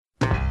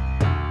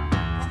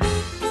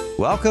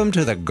Welcome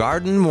to the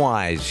Garden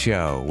Wise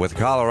Show with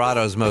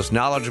Colorado's most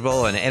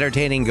knowledgeable and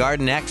entertaining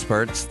garden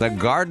experts, the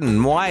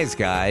Garden Wise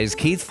Guys,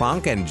 Keith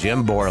Funk and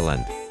Jim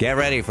Borland. Get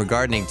ready for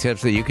gardening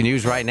tips that you can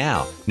use right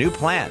now. New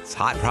plants,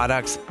 hot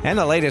products, and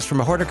the latest from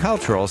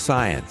horticultural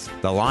science.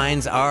 The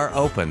lines are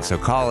open, so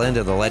call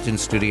into the Legend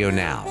Studio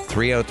now.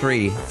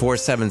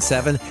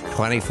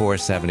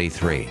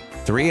 303-477-2473.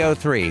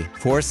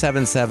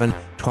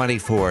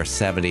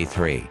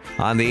 303-477-2473.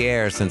 On the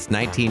air since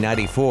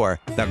 1994,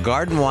 the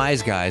Garden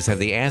Wise Guys have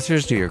the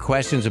answers to your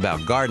questions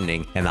about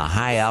gardening in the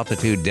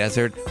high-altitude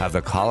desert of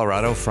the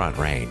Colorado Front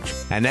Range.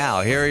 And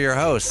now, here are your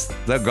hosts,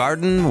 the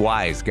Garden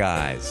Wise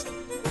Guys.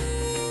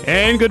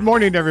 And good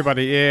morning,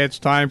 everybody. It's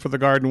time for the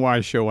Garden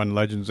Wise Show on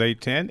Legends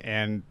 810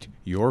 and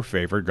your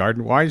favorite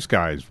Garden Wise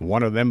Guys.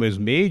 One of them is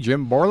me,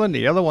 Jim Borland.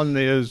 The other one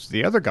is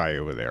the other guy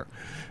over there,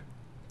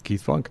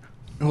 Keith Funk.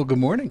 Well, good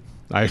morning.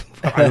 I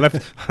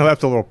left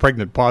a little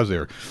pregnant pause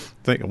there,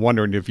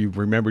 wondering if you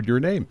remembered your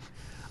name.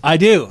 I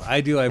do.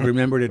 I've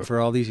remembered it for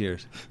all these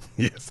years.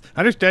 Yes. I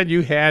understand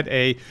you had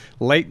a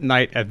late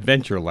night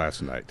adventure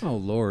last night. Oh,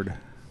 Lord.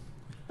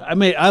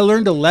 I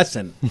learned a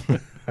lesson.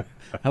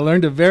 I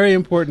learned a very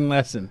important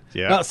lesson.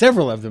 Yeah. Well,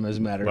 several of them, as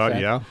a matter of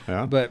fact.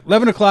 Yeah. But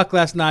 11 o'clock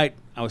last night,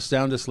 I was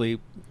sound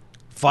asleep.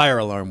 Fire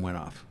alarm went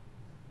off.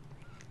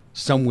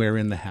 Somewhere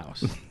in the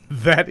house.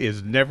 That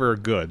is never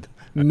good.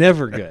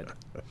 Never good.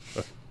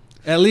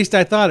 At least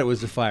I thought it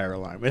was a fire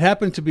alarm. It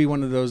happened to be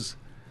one of those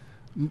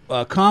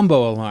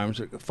combo alarms,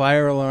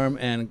 fire alarm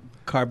and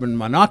carbon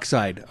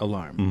monoxide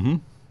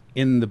alarm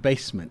in the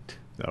basement.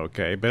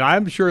 Okay, but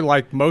I'm sure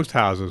like most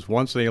houses,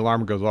 once the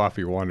alarm goes off,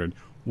 you're wondering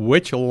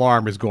which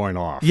alarm is going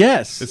off.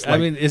 Yes. It's I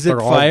mean, is it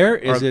fire?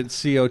 Is it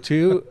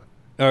CO2?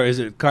 Or is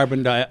it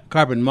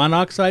carbon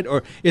monoxide?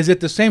 Or is it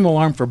the same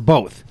alarm for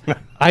both?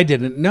 I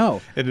didn't know.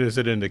 And is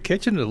it in the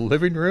kitchen, the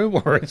living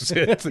room, or is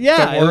it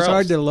yeah, it was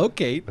hard else? to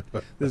locate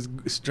this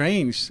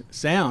strange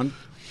sound.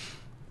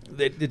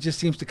 It just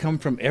seems to come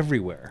from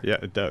everywhere. Yeah,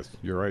 it does.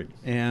 You're right.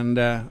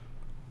 And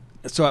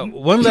so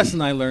one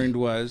lesson I learned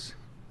was,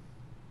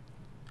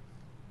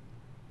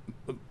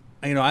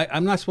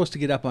 I'm not supposed to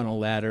get up on a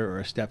ladder or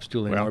a step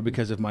stool anymore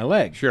because of my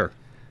leg. Sure.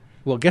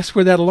 Well, guess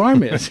where that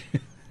alarm is?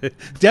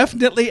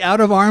 Definitely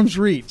out of arm's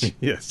reach.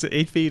 Yes,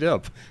 8 feet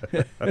up.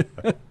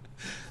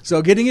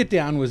 So getting it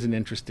down was an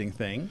interesting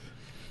thing.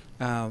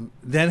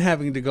 Then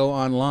having to go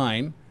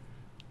online,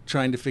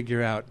 trying to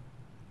figure out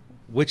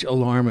which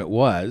alarm it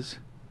was.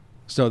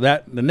 So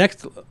that the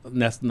next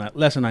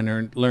lesson I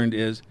learned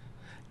is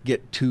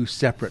get two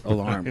separate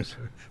alarms.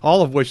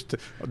 All of which,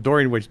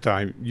 during which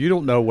time, you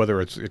don't know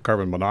whether it's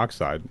carbon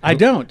monoxide. I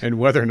don't. And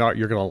whether or not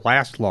you're going to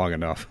last long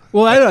enough.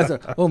 Well, I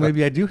don't. Oh,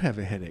 maybe I do have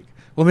a headache.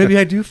 Well, maybe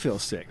I do feel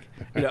sick.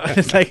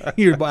 It's like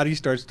your body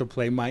starts to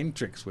play mind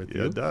tricks with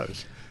you. It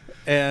does.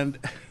 And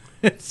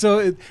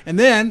so, and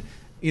then,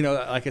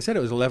 like I said, it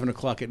was 11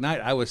 o'clock at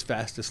night. I was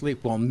fast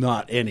asleep. Well,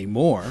 not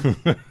anymore.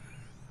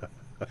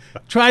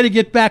 Try to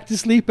get back to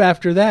sleep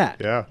after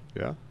that. Yeah.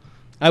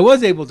 I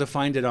was able to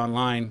find it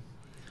online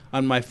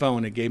on my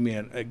phone. It gave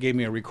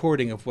me a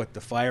recording of what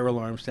the fire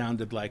alarm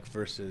sounded like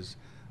versus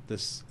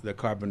the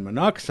carbon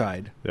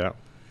monoxide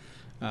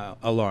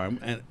alarm.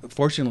 And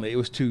fortunately, it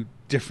was two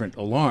different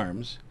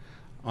alarms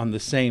on the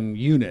same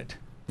unit.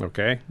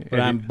 Okay.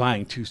 But I'm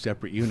buying two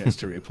separate units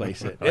to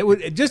replace it.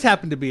 It just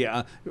happened to be,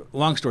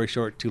 long story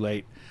short, too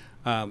late.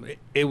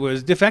 It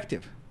was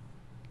defective.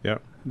 Yeah.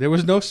 There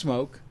was no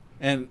smoke,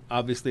 and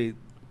obviously,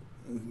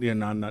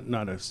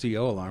 not a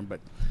CO alarm, but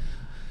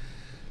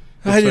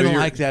I didn't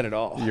like that at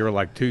all. You were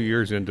like 2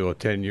 years into a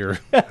 10-year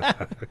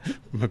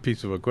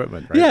piece of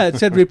equipment, right? Yeah, it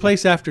said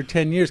replace after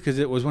 10 years because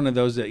it was one of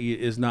those that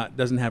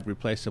doesn't have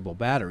replaceable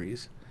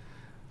batteries.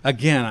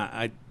 Again,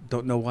 I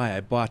don't know why I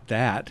bought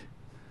that.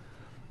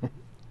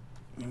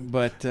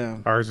 But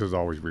ours is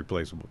always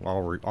replaceable,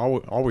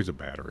 always a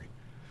battery.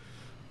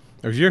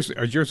 Is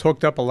yours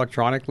hooked up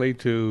electronically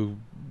to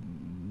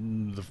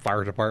the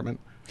fire department?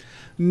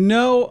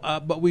 No,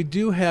 but we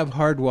do have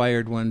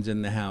hardwired ones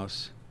in the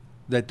house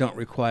that don't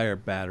require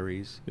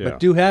batteries, but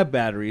do have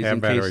batteries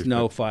case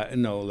no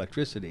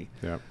electricity.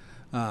 Yeah.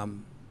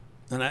 And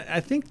I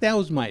think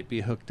those might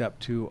be hooked up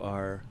to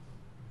our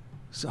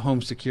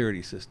home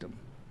security system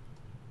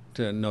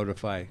to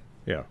notify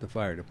the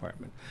fire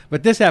department.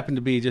 But this happened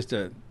to be just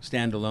a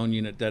standalone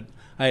unit that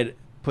I had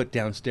put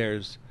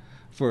downstairs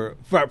for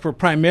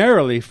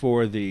primarily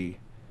for the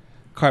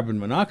carbon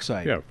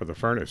monoxide. Yeah, for the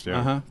furnace.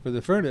 Yeah. For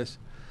the furnace.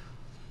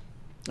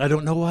 I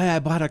don't know why I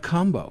bought a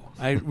combo.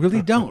 I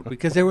really don't,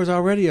 because there was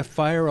already a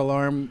fire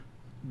alarm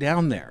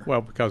down there. Well,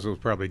 because it was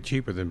probably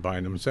cheaper than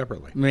buying them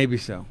separately. Maybe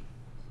so.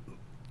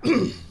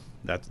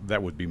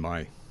 That would be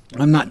my.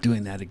 I'm not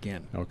doing that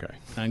again. Okay.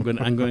 I'm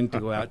going to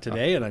go out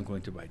today and I'm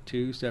going to buy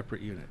two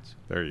separate units.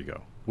 There you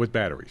go. With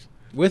batteries.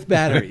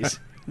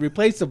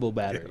 Replaceable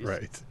batteries. Yeah,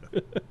 right.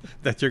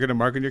 That you're going to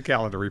mark on your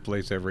calendar.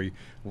 Replace every.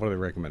 What do they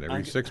recommend?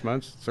 Every 6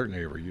 months?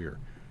 Certainly every year.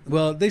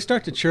 Well, they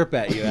start to chirp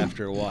at you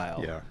after a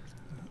while. Yeah.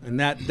 And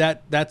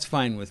that's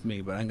fine with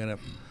me. But I'm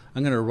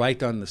gonna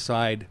write on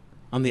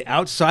the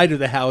outside of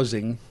the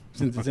housing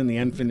since it's in the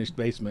unfinished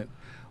basement,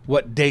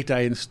 what date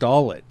I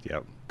install it.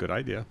 Yep, good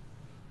idea.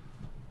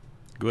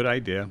 Good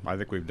idea. I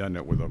think we've done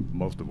that with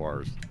most of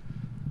ours.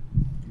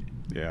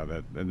 Yeah,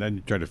 and then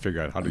you try to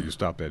figure out how do you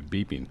stop that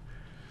beeping.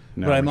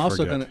 Now but I'm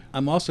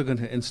also going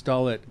to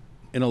install it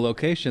in a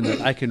location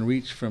that I can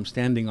reach from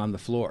standing on the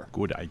floor.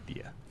 Good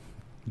idea.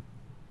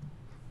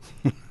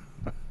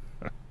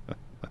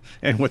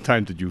 And what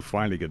time did you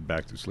finally get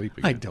back to sleep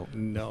again? I don't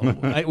know.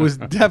 It was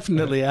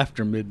definitely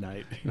after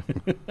midnight.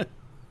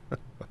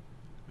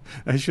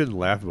 I shouldn't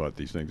laugh about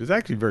these things. It's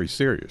actually very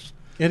serious.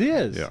 It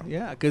is.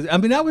 Yeah. Because,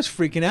 I was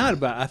freaking out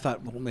about it. I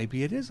thought, well,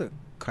 maybe it is a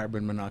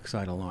carbon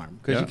monoxide alarm.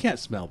 Because you can't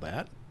smell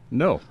that.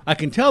 No. I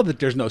can tell that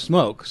there's no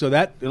smoke, so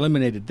that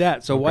eliminated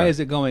that. So why is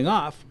it going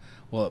off?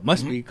 Well, it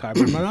must be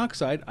carbon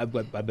monoxide. I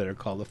better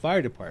call the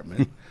fire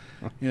department.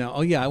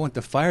 I want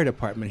the fire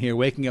department here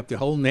waking up the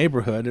whole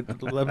neighborhood at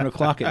 11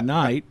 o'clock at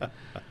night.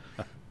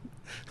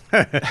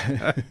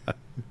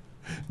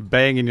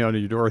 Banging on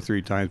your door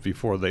 3 times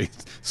before they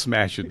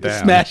smash it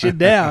down. Smash it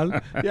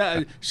down.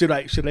 Yeah. Should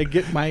I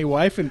get my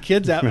wife and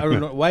kids out? Or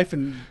no, wife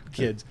and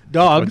kids,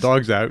 dogs.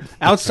 Dogs out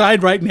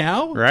outside right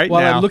now. Right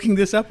while now. I'm looking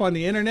this up on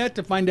the internet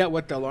to find out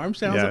what the alarm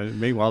sounds like. Yeah.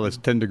 Meanwhile, it's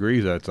 10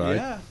 degrees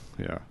outside.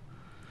 Yeah.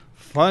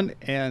 Fun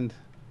and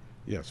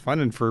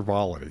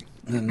frivolity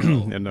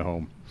in the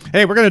home.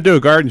 Hey, we're going to do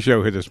a garden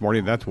show here this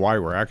morning. That's why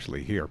we're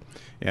actually here.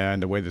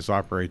 And the way this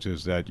operates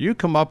is that you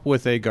come up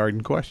with a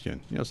garden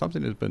question.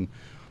 Something that's been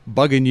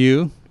bugging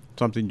you,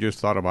 something you just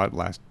thought about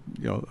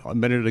a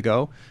minute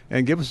ago,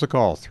 and give us a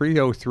call.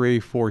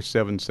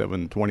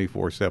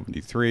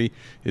 303-477-2473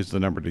 is the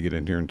number to get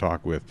in here and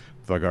talk with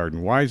the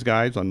Garden Wise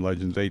Guys on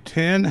Legends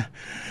 810.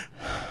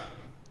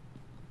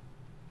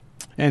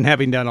 And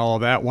having done all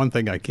of that, one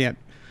thing I can't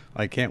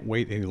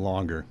wait any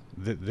longer.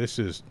 This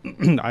is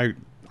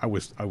I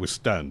was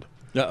stunned.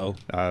 Uh-oh.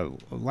 Probably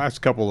the last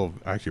couple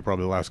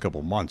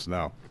of months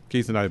now.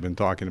 Keith and I have been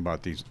talking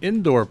about these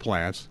indoor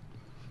plants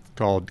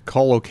called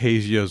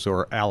colocasias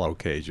or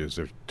alocasias.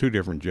 They're 2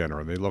 different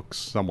genera. They look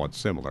somewhat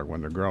similar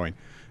when they're growing.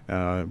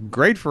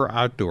 Great for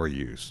outdoor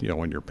use,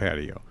 on your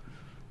patio.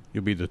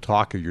 You'll be the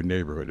talk of your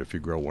neighborhood if you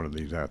grow one of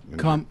these out.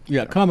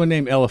 Common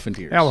name elephant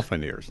ears.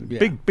 Elephant ears.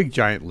 Yeah. Big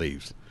giant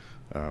leaves.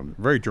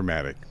 Very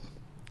dramatic.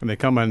 And they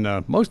come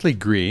in mostly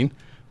green,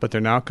 but they're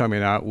now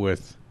coming out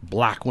with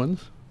black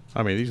ones.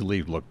 These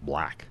leaves look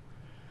black.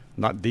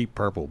 Not deep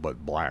purple,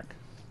 but black.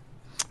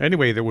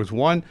 Anyway, there was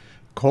one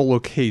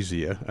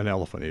colocasia, an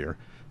elephant ear,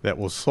 that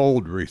was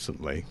sold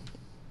recently.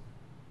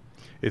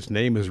 Its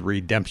name is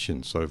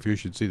Redemption, so if you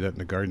should see that in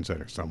the garden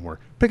center somewhere,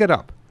 pick it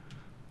up.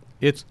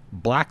 It's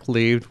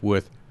black-leaved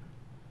with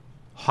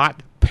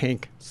hot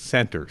pink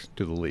centers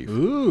to the leaf.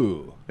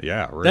 Ooh.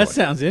 Yeah, really. That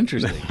sounds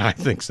interesting. I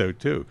think so,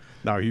 too.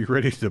 Now, are you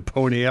ready to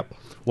pony up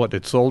what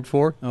it's sold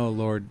for? Oh,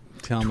 Lord,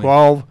 tell me.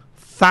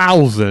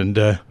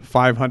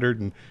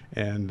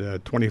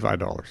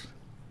 $12,525.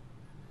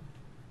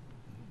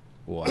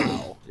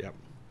 Wow. Yep.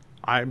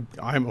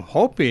 I'm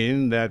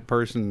hoping that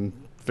person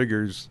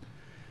figures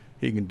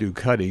he can do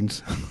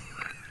cuttings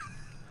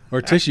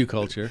or tissue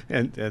culture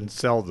and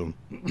sell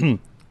them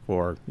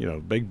for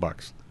big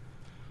bucks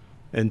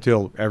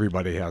until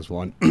everybody has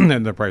one,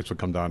 and the price will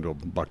come down to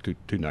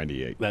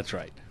 $2.98. That's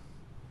right.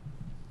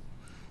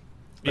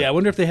 Yeah, I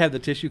wonder if they have the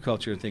tissue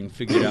culture thing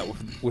figured out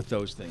with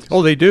those things.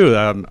 Oh, they do.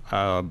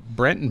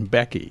 Brent and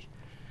Becky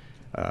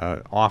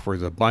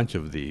offers a bunch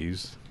of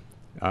these.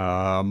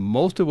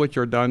 Most of which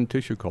are done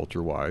tissue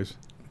culture wise,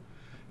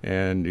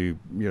 and you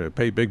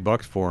pay big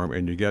bucks for them,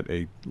 and you get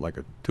a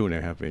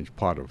 2.5 inch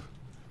potted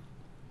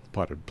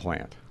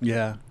plant.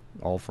 Yeah,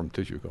 all from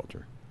tissue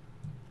culture.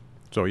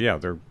 So yeah,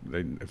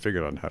 they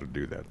figured out how to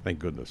do that. Thank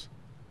goodness.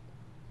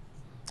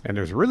 And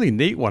there's a really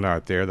neat one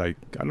out there that I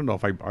don't know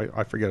if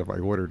I forget if I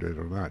ordered it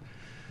or not.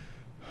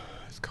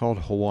 It's called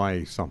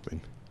Hawaii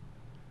something,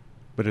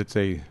 but it's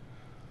a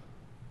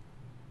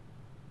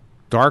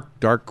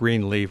dark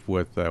green leaf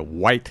with a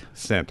white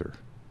center.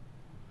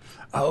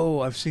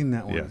 Oh, I've seen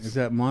that one. Yes. Is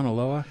that Mauna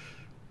Loa?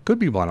 Could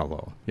be Mauna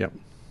Loa. Yep.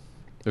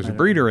 There's a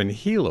breeder in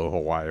Hilo,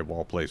 Hawaii, of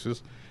all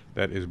places,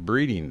 that is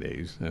breeding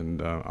these,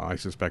 and I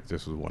suspect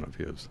this is one of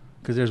his.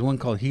 Because there's one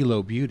called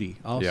Hilo Beauty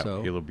also.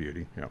 Yeah, Hilo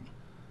Beauty. Yeah.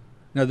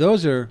 Now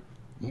those are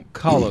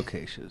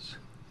colocasias.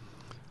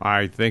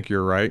 I think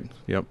you're right.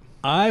 Yep.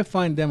 I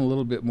find them a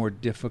little bit more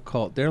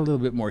difficult. They're a little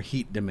bit more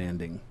heat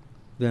demanding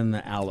than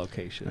the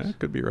alocasias. That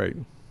could be right.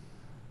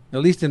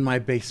 At least in my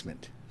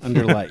basement,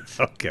 under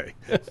lights. Okay.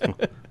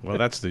 Well,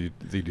 that's the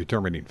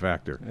determining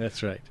factor.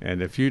 That's right.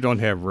 And if you don't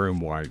have room,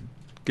 why,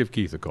 give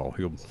Keith a call.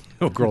 He'll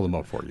grow them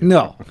up for you.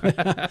 No.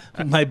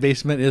 My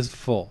basement is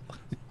full.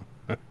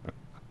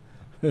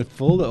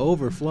 Full to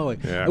overflowing.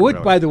 Yeah, Which,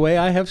 really. by the way,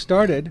 I have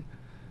started.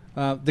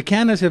 The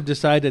cannas have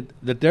decided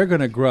that they're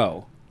going to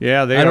grow.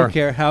 Yeah, they are. I don't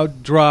care how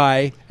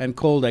dry and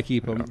cold I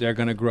keep them, they're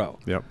going to grow.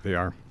 Yep, they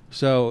are.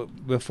 So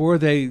before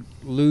they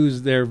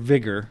lose their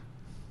vigor,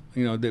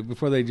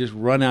 before they just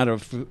run out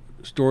of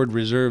stored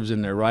reserves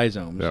in their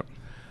rhizomes, Yep.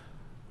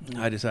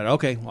 I decided,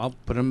 okay, I'll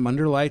put them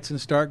under lights and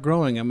start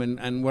growing them.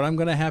 And what I'm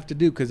going to have to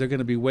do, because they're going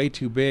to be way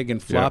too big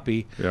and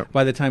floppy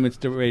by the time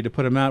it's ready to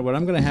put them out, what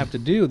I'm going to have to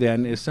do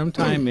then is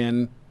sometime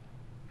in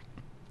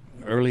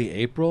early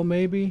April,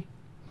 maybe,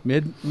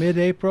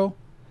 mid-April,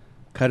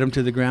 cut them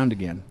to the ground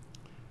again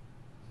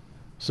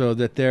so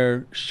that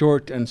they're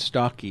short and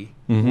stocky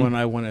when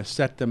I want to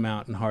set them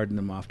out and harden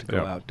them off to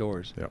go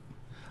outdoors. Yep.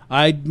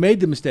 I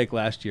made the mistake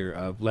last year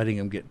of letting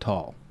them get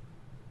tall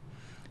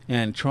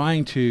and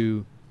trying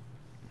to,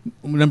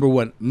 number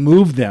one,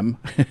 move them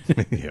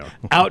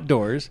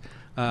outdoors.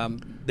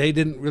 They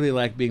didn't really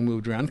like being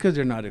moved around because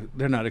they're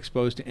not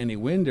exposed to any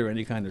wind or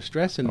any kind of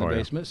stress in the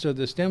basement. So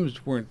the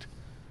stems weren't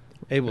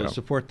able to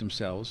support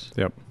themselves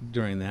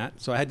during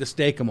that. So I had to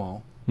stake them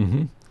all.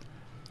 Mm-hmm.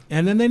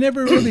 And then they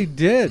never really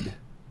did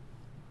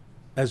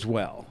as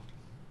well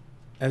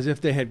as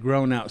if they had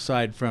grown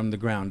outside from the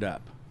ground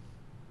up.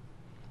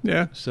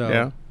 Yeah.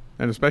 So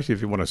and especially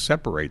if you want to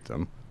separate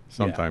them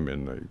sometime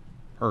in the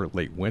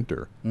late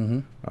winter,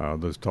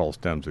 those tall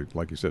stems, are,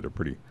 like you said, are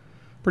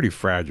pretty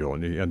fragile,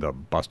 and you end up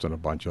busting a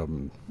bunch of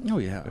them. Oh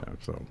yeah.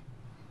 So,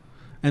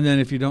 and then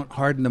if you don't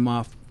harden them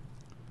off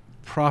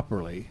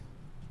properly,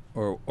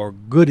 or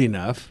good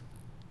enough,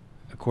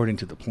 according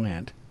to the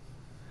plant,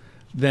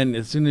 then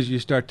as soon as you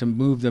start to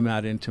move them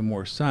out into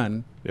more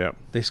sun,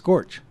 they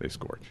scorch.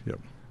 Yep.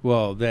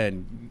 Well,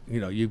 then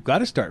you've got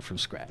to start from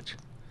scratch.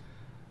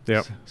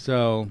 Yep.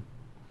 So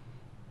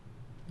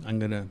I'm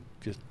gonna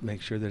just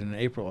make sure that in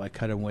April I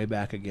cut them way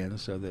back again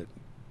so that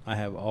I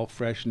have all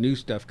fresh new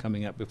stuff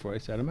coming up before I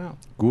set them out.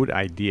 Good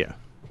idea.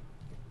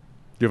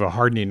 Do you have a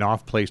hardening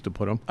off place to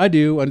put them? I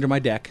do, under my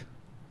deck.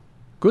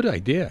 Good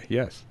idea.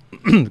 Yes.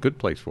 Good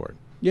place for it.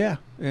 Yeah,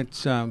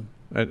 it's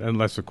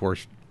unless of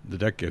course the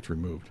deck gets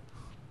removed.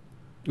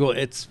 Well,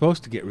 it's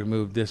supposed to get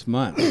removed this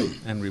month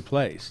and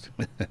replaced.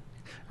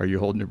 Are you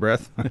holding your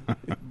breath?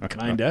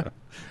 Kinda.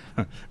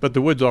 But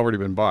the wood's already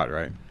been bought,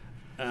 right?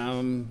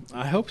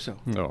 I hope so.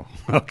 Oh,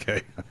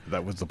 okay.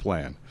 That was the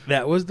plan.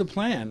 That was the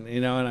plan,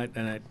 and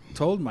I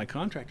told my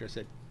contractor, I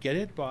said, get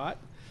it bought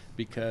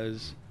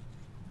because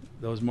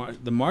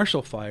the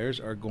Marshall fires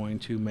are going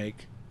to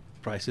make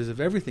prices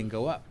of everything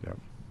go up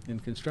in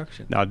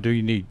construction. Now, do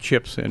you need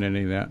chips in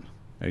any of that?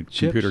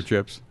 Computer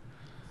chips?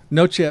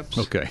 No chips.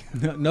 Okay.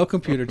 No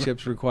computer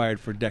chips required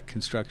for deck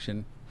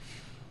construction.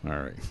 All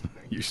right.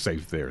 You're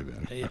safe there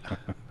then. Yeah.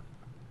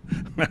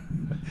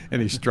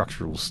 Any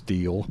structural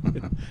steel?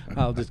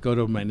 I'll just go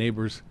to my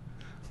neighbors,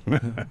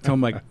 tell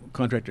my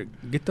contractor,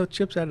 get those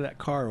chips out of that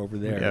car over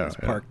there that's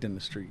parked in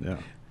the street. Yeah.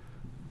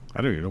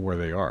 I don't even know where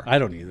they are. I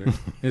don't either.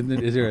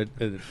 Is there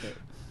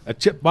a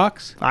chip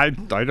box? I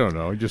don't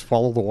know. Just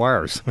follow the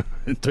wires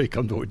until you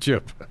come to a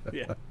chip.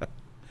 Yeah.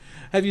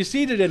 Have you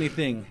seeded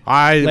anything?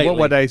 I'm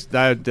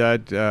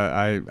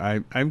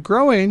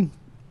growing.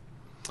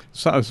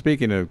 So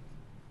speaking of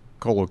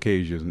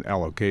colocasias and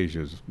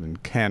alocasias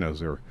and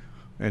cannas are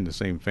in the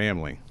same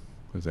family,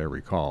 as I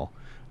recall.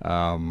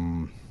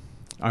 I'm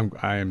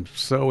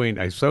sowing.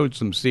 I sowed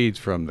some seeds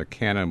from the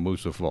canna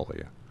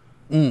musifolia.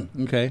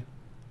 Okay,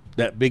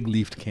 that big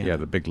leafed canna. Yeah,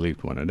 the big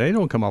leafed one, and they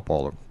don't come up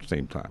all at the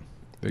same time.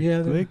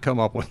 They come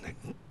up when they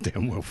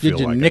damn well feel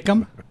like it. Did you nick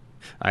them?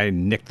 I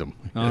nicked them.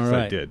 All yes,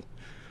 right. I did.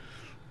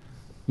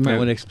 You might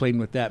want to explain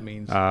what that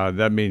means.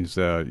 That means,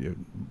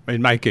 in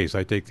my case,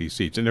 I take these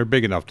seeds, and they're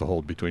big enough to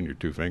hold between your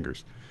two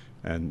fingers,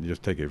 and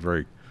just take a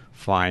very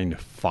fine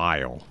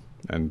file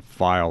and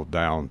file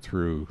down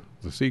through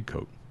the seed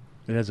coat.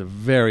 It has a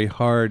very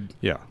hard,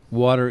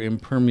 water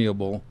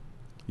impermeable.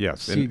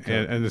 Yes,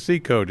 and the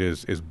seed coat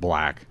is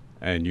black,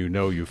 and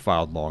you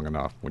filed long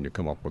enough when you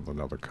come up with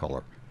another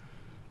color,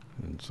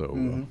 and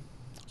so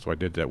so I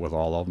did that with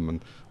all of them,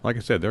 and like I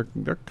said,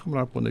 they're coming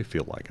up when they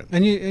feel like it.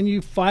 And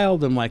you file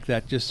them like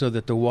that just so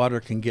that the water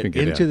can get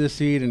into the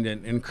seed and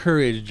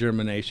encourage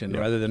germination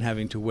rather than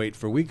having to wait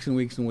for weeks and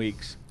weeks and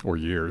weeks. Or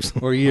years.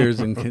 Or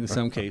years in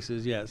some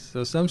cases, yes.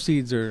 So some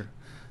seeds are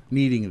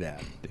needing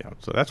that. Yeah,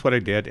 so that's what I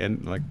did,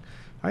 and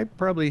I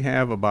probably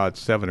have about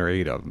 7 or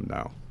 8 of them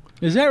now.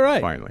 Is that right?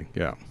 Finally,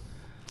 yeah.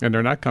 And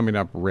they're not coming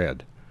up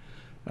red.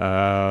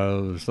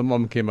 Some of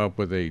them came up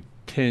with a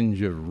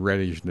tinge of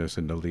reddishness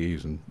in the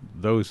leaves, and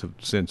those have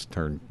since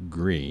turned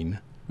green,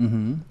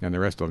 and the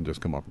rest of them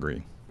just come up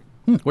green,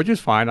 which is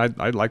fine.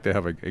 I'd like to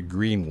have a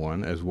green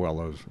one as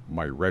well as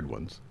my red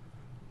ones,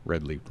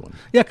 red-leafed ones.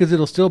 Yeah, because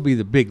it'll still be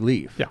the big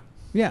leaf. Yeah.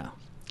 Yeah.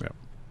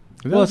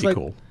 Well, it's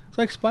cool. It's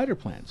like spider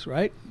plants,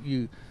 right?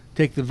 You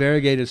take the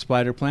variegated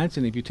spider plants,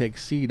 and if you take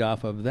seed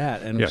off of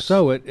that and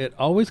sow it, it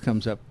always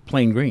comes up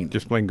plain green.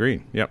 Just plain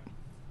green, yep.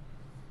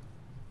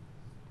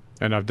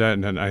 And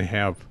I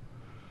have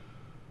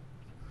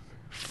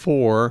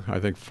 4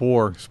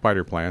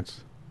 spider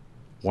plants.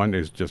 One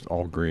is just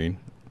all green.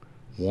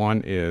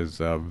 One is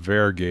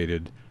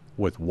variegated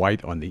with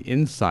white on the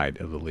inside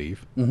of the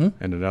leaf, and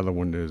another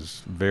one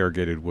is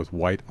variegated with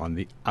white on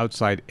the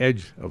outside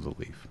edge of the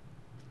leaf.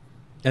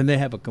 And they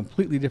have a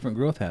completely different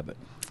growth habit,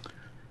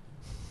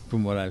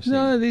 from what I've seen.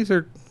 No, these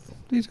are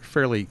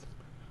fairly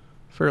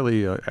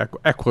fairly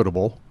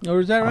equitable. Oh,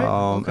 is that right?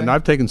 Okay. And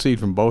I've taken seed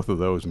from both of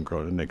those and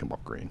grown and make them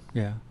up green.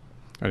 Yeah.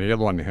 And the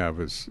other one they have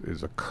is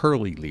a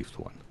curly leafed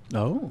one.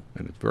 Oh.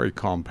 And it's very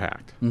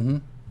compact. Mm-hmm.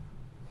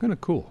 Kind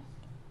of cool.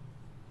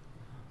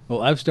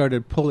 Well, I've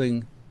started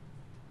pulling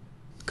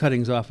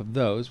cuttings off of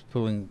those,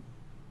 pulling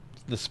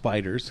the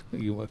spiders,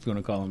 if you want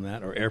to call them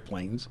that, or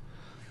airplanes,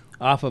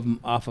 off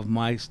of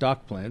my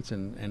stock plants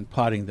and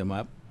potting them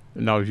up.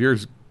 Now, is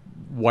yours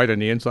white on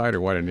the inside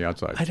or white on the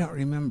outside? I don't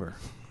remember.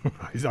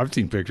 I've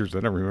seen pictures. I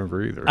don't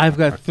remember either. I've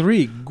got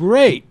 3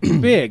 great,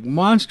 big,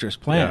 monstrous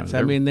plants.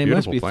 I mean, they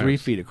must be plants. 3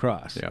 feet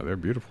across. Yeah, they're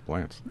beautiful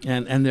plants.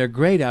 And they're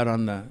great out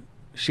on the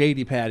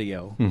shady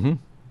patio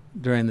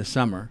during the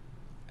summer.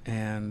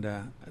 And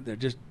they're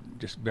just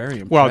very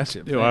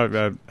impressive.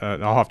 Well,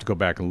 I'll have to go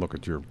back and look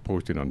at your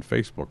posting on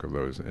Facebook of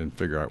those and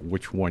figure out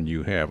which one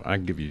you have. I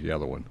can give you the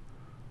other one.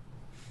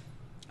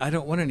 I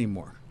don't want any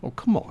more. Oh,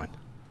 come on.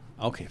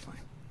 Okay, fine.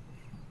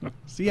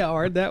 See how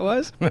hard that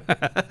was?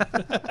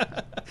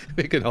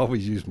 We can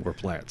always use more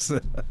plants.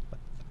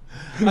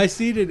 I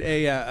seeded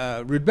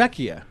a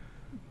Rudbeckia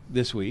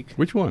this week.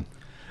 Which one?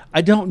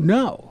 I don't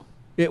know.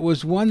 It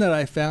was one that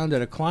I found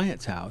at a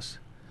client's house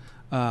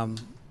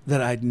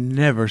that I'd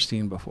never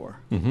seen before.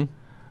 Mm-hmm.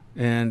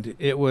 And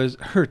it was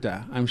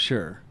Herta, I'm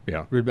sure.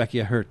 Yeah.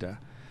 Rudbeckia Herta.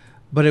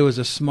 But it was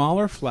a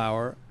smaller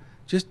flower,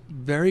 just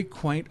very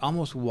quaint,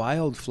 almost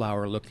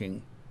wildflower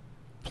looking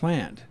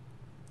plant.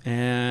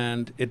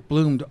 And it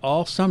bloomed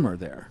all summer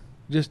there,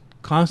 just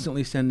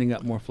constantly sending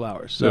up more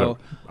flowers. So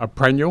a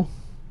perennial?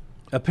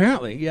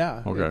 Apparently,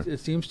 yeah. Okay. It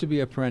seems to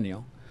be a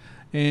perennial.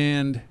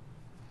 And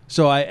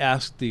so I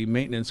asked the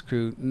maintenance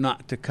crew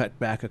not to cut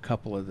back a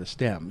couple of the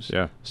stems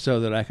so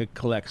that I could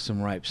collect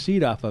some ripe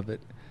seed off of it.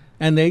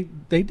 And they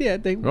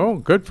did. Oh,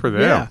 good for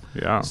them.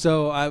 Yeah.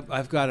 So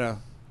I've got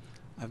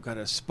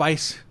a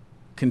spice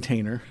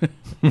container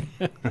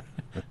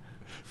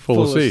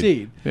full of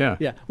seed. Yeah.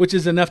 Yeah, which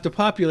is enough to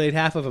populate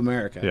half of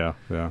America. Yeah.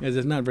 Because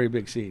it's not a very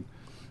big seed.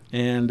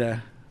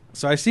 And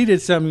so I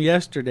seeded some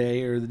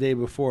yesterday or the day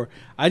before.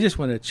 I just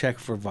want to check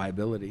for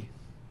viability.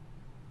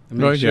 And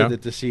make sure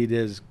that the seed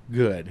is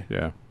good.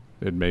 Yeah.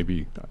 They may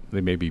be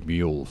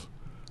mules.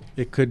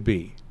 It could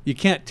be. You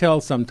can't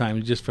tell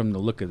sometimes just from the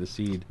look of the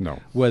seed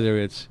whether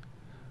it's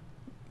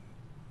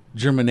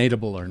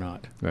germinatable or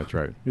not. That's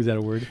right. Is that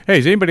a word? Hey,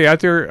 is anybody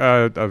out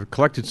there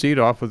collected seed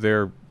off of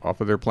their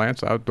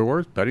plants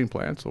outdoors, bedding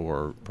plants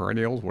or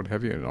perennials, what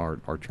have you, and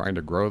are trying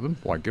to grow them?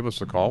 Why, give us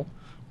a call.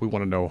 We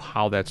want to know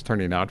how that's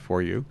turning out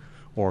for you.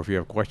 Or if you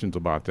have questions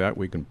about that,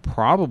 we can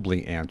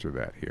probably answer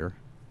that here.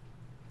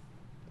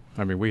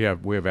 I mean, we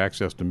have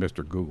access to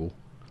Mr. Google.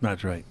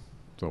 That's right.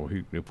 So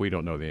if we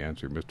don't know the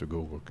answer, Mr.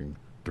 Google can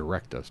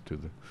direct us to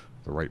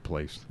the right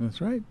place.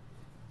 That's right.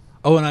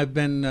 Oh, and I've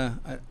been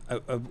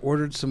I've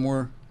ordered some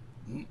more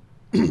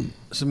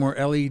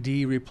LED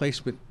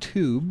replacement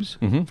tubes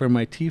for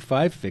my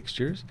T5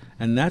 fixtures,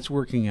 and that's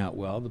working out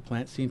well. The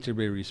plants seem to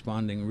be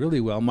responding really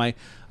well.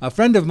 A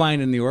friend of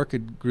mine in the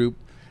orchid group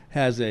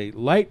has a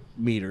light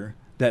meter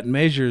that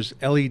measures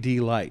LED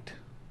light.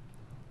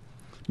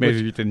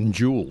 Measured it in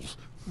joules.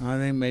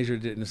 They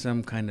measured it in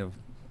some kind of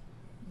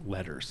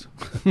letters.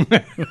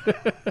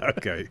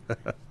 Okay.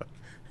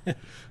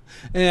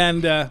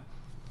 And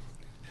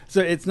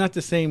so it's not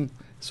the same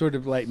sort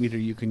of light meter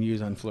you can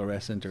use on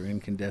fluorescent or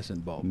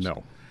incandescent bulbs.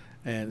 No.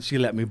 And she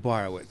let me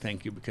borrow it,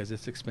 thank you, because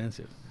it's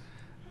expensive.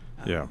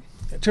 Yeah.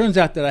 It turns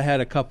out that I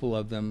had a couple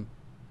of them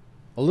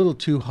a little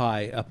too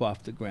high up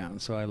off the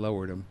ground, so I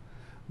lowered them.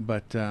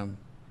 But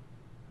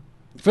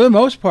for the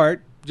most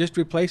part, just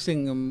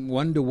replacing them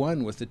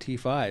 1-to-1 with the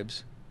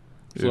T5s,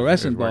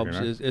 fluorescent bulbs,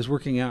 is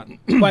working out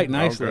quite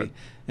nicely. Okay.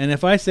 And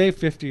if I save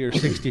 50 or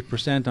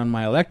 60% on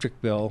my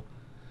electric bill,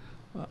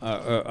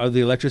 of the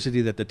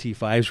electricity that the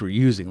T5s were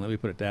using, let me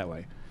put it that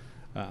way,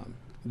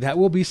 that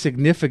will be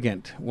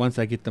significant once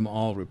I get them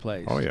all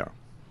replaced. Oh, yeah.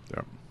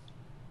 Yeah.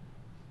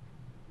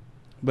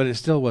 But it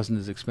still wasn't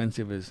as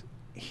expensive as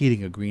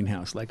heating a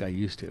greenhouse like I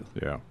used to.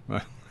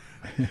 Yeah.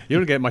 You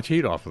don't get much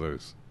heat off of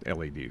those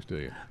LEDs, do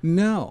you?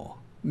 No,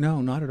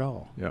 not at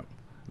all. Yeah.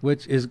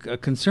 Which is a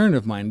concern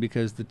of mine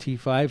because the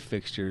T5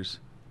 fixtures,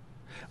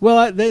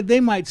 well, they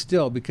might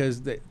still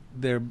because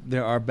there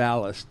are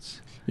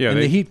ballasts. Yeah, and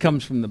the heat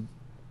comes from the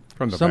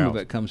some ballast. Of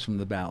it comes from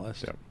the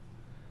ballast. Yeah.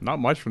 Not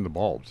much from the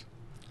bulbs.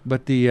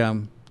 But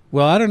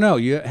well, I don't know.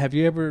 Have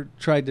you ever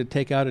tried to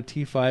take out a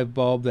T5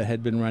 bulb that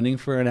had been running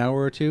for an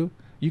hour or two?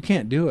 You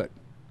can't do it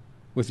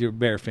with your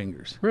bare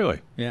fingers.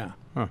 Really? Yeah.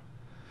 Huh.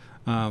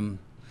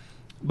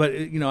 But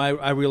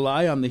I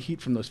rely on the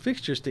heat from those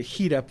fixtures to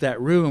heat up that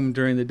room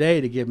during the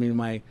day to give me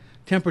my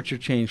temperature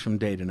change from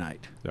day to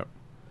night. Yep.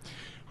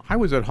 I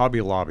was at Hobby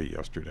Lobby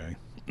yesterday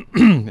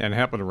and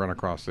happened to run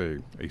across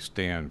a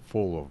stand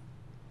full of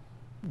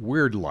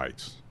weird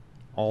lights,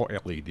 all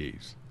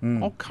LEDs,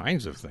 all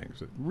kinds of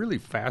things, really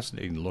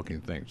fascinating looking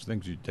things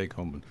you take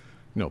home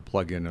and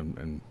plug in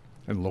and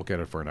look at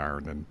it for an hour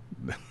and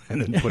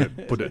then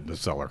put it in the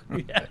cellar.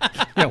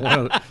 Yeah,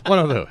 one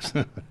of those.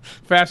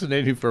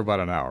 Fascinating for about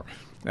an hour.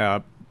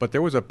 But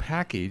there was a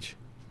package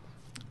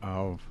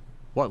of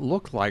what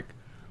looked like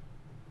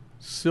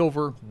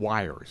silver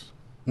wires.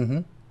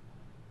 Mm-hmm.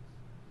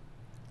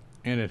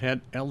 And it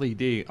had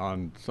LED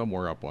on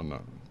somewhere up on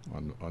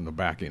the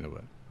backing of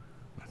it.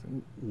 I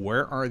said,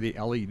 where are the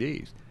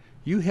LEDs?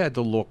 You had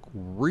to look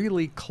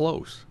really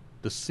close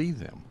to see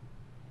them.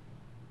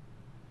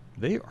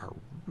 They are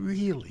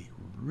really,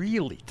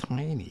 really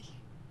tiny.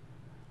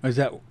 Is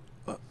that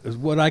is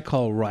what I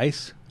call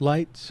rice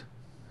lights,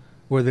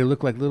 where they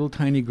look like little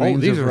tiny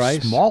grains these of are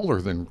rice?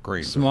 Smaller than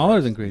grains.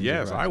 Smaller than grains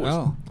yes, of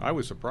rice. I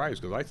was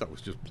surprised because I thought it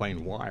was just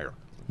plain wire.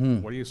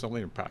 What are you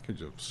selling in a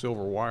package of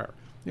silver wire?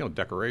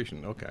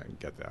 Decoration. Okay, I can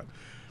get that.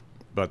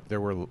 But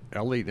there were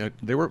LED.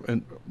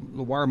 The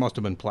wire must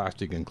have been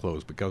plastic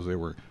enclosed because they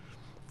were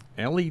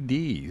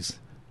LEDs.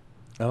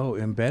 Oh,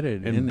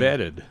 embedded.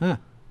 Embedded. Huh.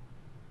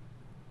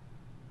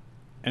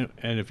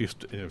 And if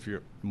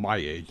you're my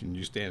age and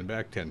you stand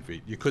back 10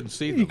 feet, you couldn't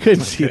see them. You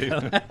couldn't see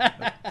them.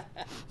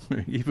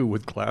 Even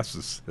with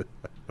glasses.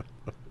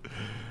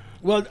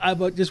 Well, I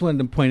just wanted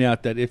to point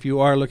out that if you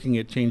are looking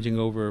at changing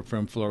over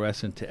from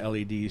fluorescent to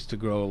LEDs to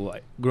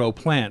grow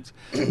plants,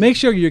 make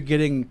sure you're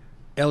getting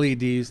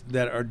LEDs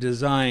that are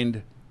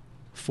designed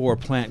for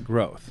plant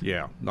growth.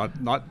 Yeah,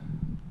 not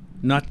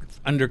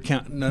under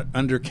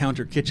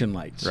counter kitchen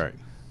lights. Right.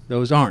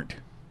 Those aren't.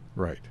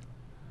 Right.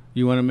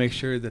 You want to make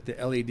sure that the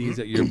LEDs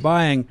that you're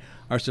buying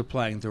are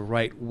supplying the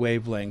right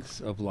wavelengths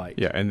of light.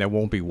 Yeah, and they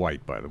won't be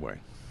white, by the way.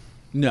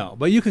 No,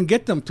 but you can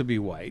get them to be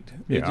white.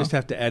 You Yeah. just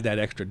have to add that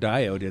extra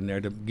diode in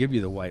there to give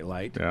you the white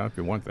light Yeah, if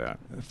you want that.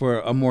 for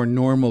a more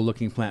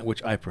normal-looking plant,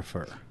 which I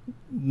prefer.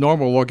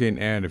 Normal looking,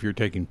 and if you're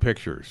taking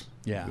pictures,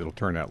 Yeah. it'll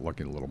turn out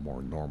looking a little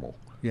more normal.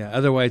 Yeah,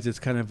 otherwise it's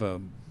kind of a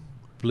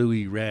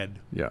bluey red,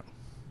 Yeah,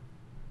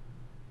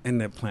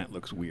 and the plant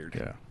looks weird.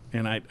 yeah.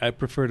 And I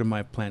prefer to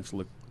my plants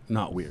look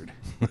not weird.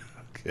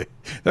 Okay.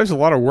 There's a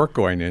lot of work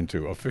going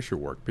into official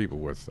work, people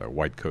with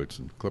white coats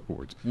and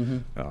clipboards,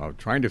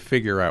 trying to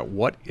figure out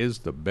what is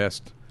the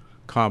best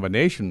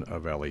combination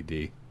of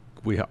LED.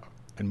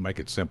 And make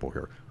it simple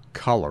here,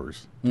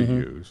 colors to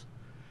use.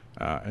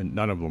 And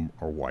none of them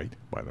are white,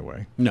 by the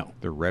way. No.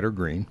 They're red or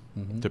green.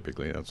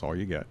 Typically, that's all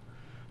you get.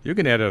 You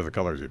can add other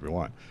colors if you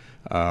want.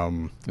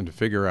 And to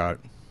figure out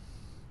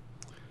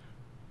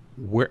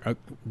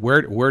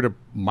where to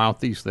mount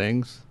these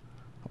things,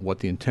 what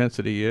the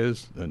intensity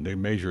is, and they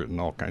measure it in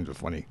all kinds of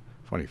funny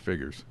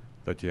figures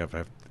that you have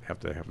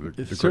to have.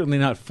 It's certainly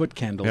not foot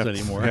candles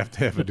anymore. You have to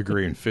have a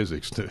degree in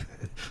physics to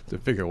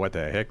figure what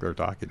the heck they're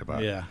talking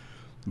about. Yeah.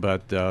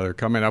 But they're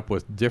coming up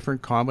with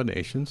different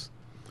combinations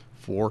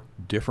for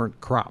different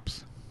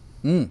crops.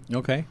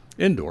 Okay.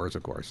 Indoors,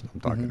 of course, I'm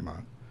talking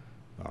about.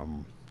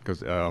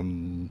 Because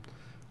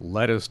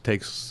lettuce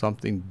takes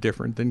something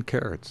different than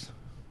carrots.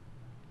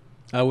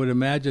 I would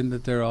imagine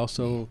that they're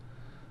also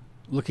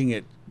looking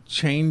at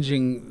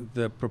changing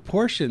the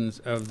proportions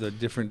of the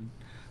different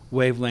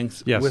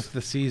wavelengths with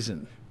the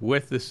season.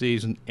 With the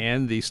season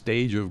and the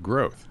stage of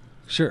growth.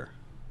 Sure.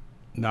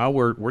 Now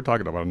we're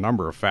talking about a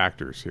number of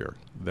factors here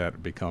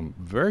that become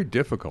very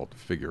difficult to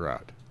figure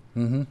out.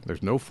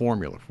 There's no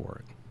formula for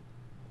it.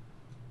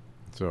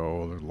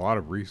 So there's a lot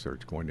of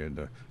research going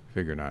into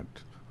figuring out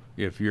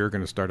if you're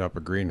going to start up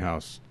a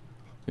greenhouse,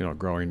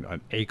 growing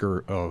an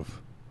acre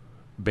of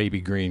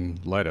baby green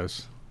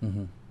lettuce,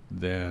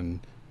 then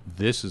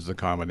this is the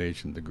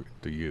combination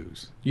to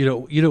use. You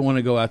don't want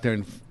to go out there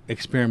and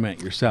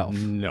experiment yourself.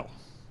 No,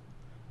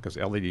 because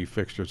LED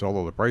fixtures,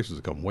 although the prices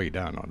have come way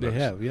down on this, They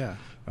have, yeah.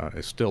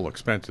 It's still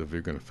expensive.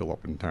 You're going to fill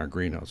up an entire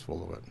greenhouse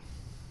full of it.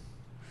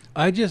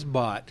 I just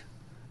bought,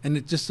 and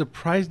it just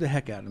surprised the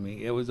heck out of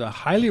me. It was a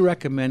highly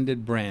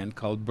recommended brand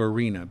called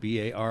Barrina,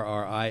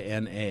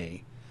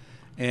 Barrina,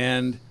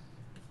 and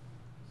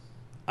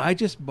I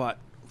just bought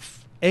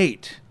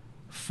 8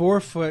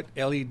 4-foot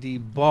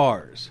LED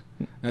bars.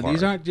 Now,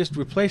 these aren't just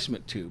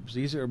replacement tubes.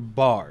 These are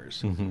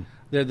bars.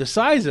 They're the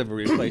size of a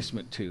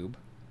replacement tube,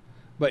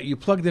 but you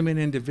plug them in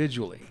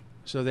individually.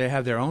 So they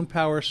have their own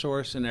power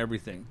source and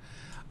everything.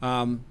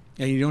 And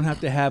you don't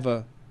have to have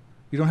a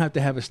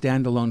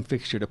standalone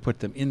fixture to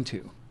put them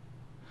into.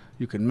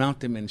 You can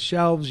mount them in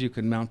shelves. You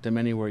can mount them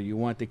anywhere you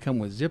want. They come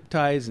with zip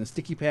ties and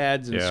sticky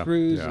pads and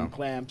screws and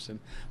clamps. And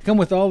they come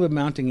with all the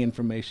mounting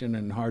information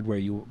and hardware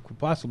you could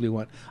possibly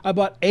want. I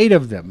bought 8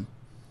 of them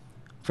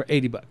for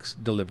 $80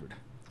 delivered.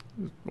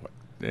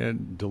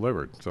 And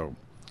delivered. So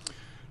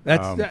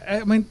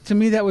I mean, to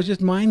me, that was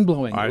just mind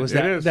blowing. It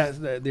is.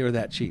 They were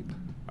that cheap.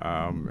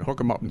 Hook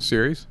them up in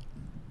series.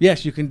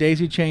 Yes, you can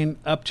daisy chain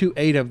up to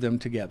 8 of them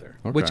together,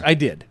 which I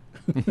did.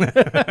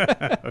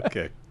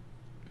 Okay.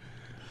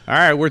 All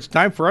right, well, it's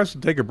time for us to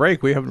take a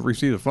break. We haven't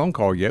received a phone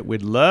call yet.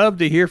 We'd love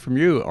to hear from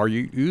you. Are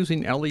you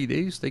using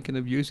LEDs, thinking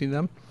of using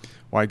them?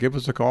 Why, give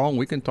us a call, and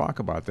we can talk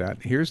about that.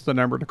 Here's the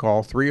number to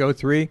call,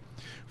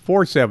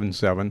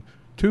 303-477-2473,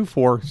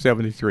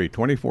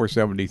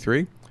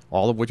 2473,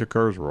 all of which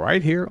occurs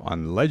right here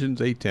on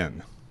Legends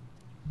 810.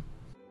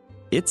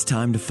 It's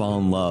time to fall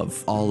in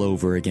love all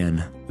over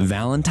again.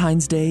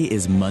 Valentine's Day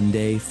is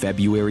Monday,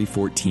 February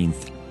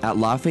 14th. At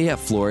Lafayette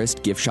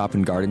Florist Gift Shop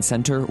and Garden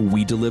Center,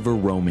 we deliver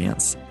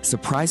romance.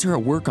 Surprise her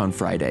at work on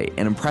Friday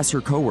and impress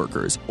her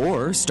coworkers,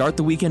 or start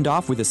the weekend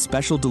off with a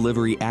special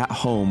delivery at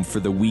home for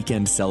the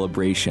weekend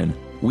celebration.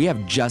 We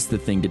have just the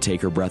thing to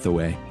take her breath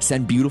away.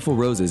 Send beautiful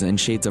roses in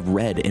shades of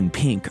red and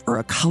pink, or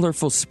a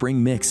colorful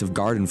spring mix of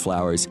garden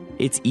flowers.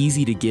 It's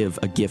easy to give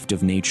a gift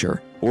of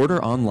nature.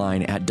 Order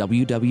online at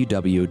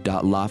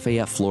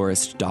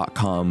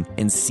www.lafayetteflorist.com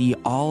and see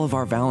all of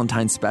our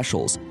Valentine's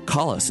specials.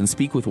 Call us and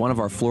speak with one of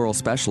our floral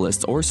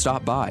specialists or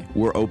stop by.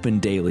 We're open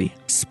daily.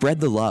 Spread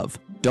the love.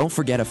 Don't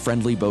forget a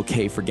friendly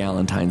bouquet for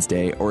Galentine's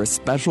Day or a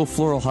special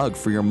floral hug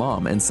for your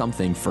mom and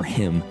something for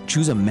him.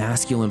 Choose a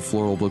masculine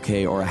floral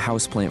bouquet or a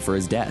houseplant for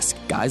his desk.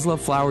 Guys love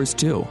flowers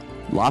too.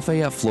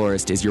 Lafayette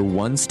Florist is your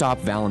one-stop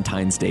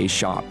Valentine's Day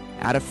shop.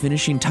 Add a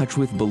finishing touch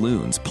with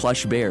balloons,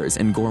 plush bears,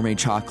 and gourmet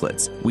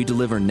chocolates. We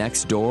deliver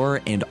next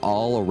door and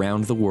all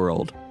around the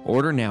world.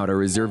 Order now to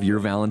reserve your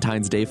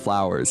Valentine's Day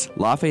flowers.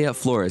 Lafayette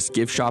Florist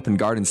Gift Shop and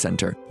Garden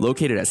Center,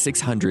 located at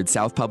 600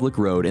 South Public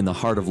Road in the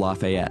heart of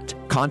Lafayette.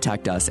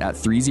 Contact us at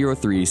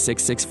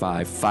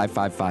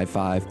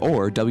 303-665-5555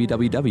 or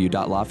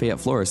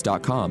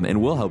www.lafayetteflorist.com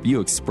and we'll help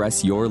you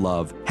express your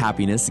love.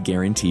 Happiness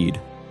guaranteed.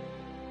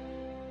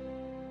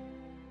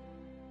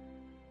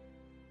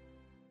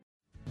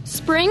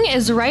 Spring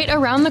is right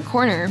around the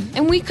corner,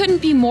 and we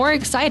couldn't be more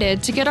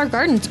excited to get our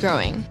gardens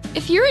growing.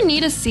 If you're in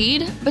need of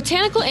seed,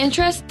 Botanical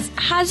Interests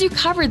has you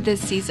covered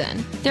this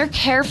season. Their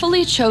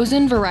carefully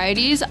chosen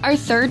varieties are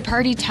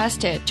third-party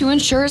tested to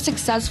ensure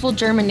successful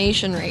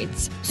germination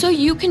rates, so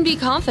you can be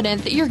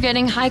confident that you're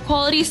getting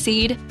high-quality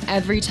seed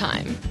every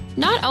time.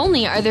 Not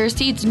only are their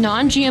seeds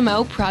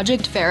non-GMO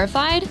project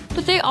verified,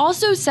 but they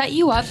also set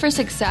you up for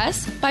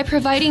success by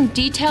providing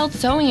detailed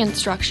sowing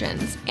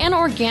instructions and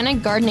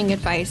organic gardening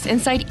advice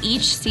inside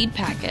each seed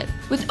packet.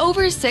 With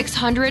over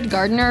 600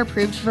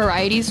 gardener-approved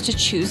varieties to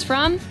choose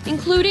from,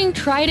 including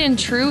tried and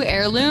true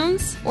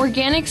heirlooms,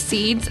 organic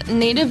seeds,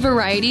 native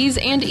varieties,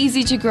 and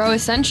easy-to-grow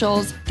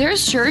essentials,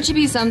 there's sure to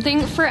be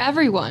something for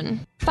everyone.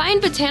 Find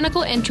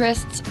Botanical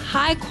Interests'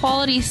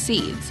 high-quality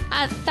seeds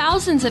at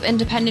thousands of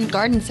independent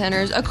garden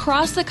centers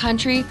across the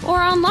country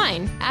or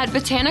online at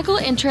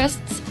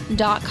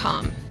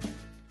botanicalinterests.com.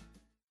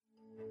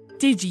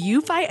 Did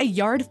you fight a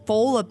yard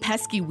full of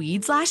pesky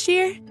weeds last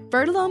year?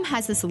 Fertilome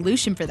has a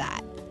solution for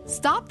that.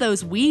 Stop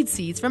those weed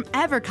seeds from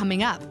ever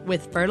coming up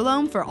with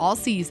Fertilome for All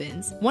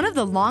Seasons, one of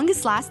the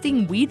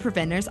longest-lasting weed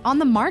preventers on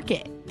the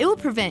market. It will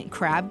prevent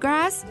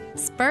crabgrass,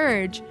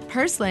 spurge,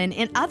 purslane,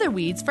 and other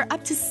weeds for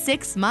up to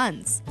 6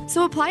 months.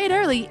 So apply it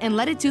early and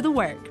let it do the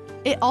work.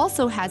 It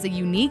also has a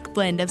unique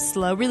blend of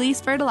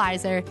slow-release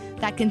fertilizer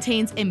that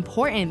contains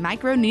important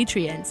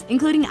micronutrients,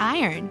 including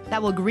iron,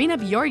 that will green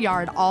up your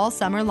yard all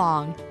summer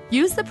long.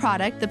 Use the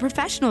product the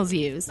professionals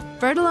use,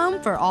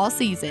 Fertilome for All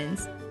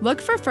Seasons. Look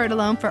for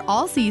Fertilome for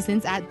All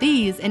Seasons at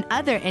these and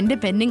other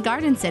independent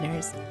garden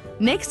centers.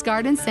 Nick's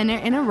Garden Center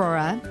in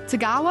Aurora,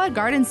 Tagawa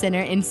Garden Center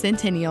in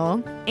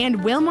Centennial,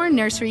 and Wilmore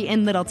Nursery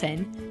in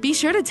Littleton. Be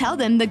sure to tell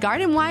them the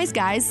Garden Wise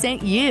Guys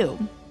sent you.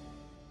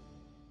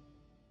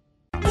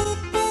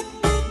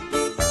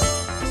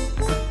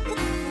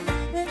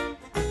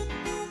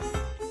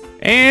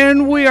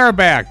 And we are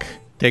back.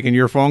 Taking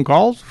your phone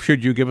calls.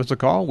 Should you give us a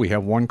call? We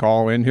have one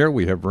call in here.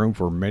 We have room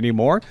for many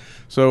more.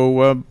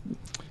 So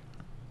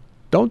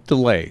don't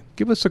delay.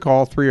 Give us a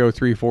call.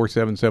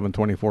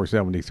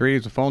 303-477-2473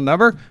 is the phone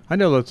number. I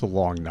know that's a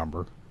long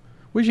number.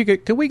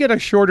 Can we get a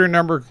shorter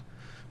number,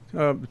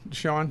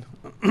 Sean?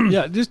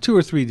 Yeah, just 2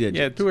 or 3 digits.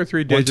 Yeah, 2 or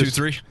 3 digits.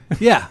 1, 2, 3.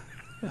 Yeah,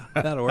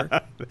 that'll work.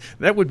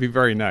 That would be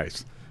very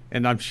nice.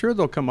 And I'm sure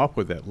they'll come up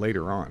with that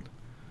later on.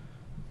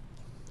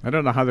 I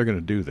don't know how they're going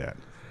to do that.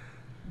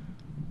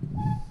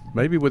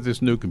 Maybe with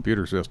this new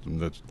computer system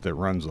that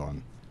runs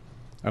on,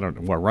 I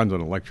don't know, well, runs on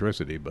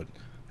electricity, but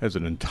has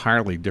an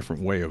entirely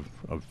different way of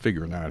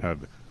figuring out how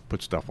to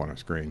put stuff on a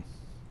screen.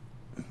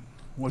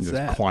 What's It's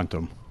that?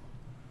 Quantum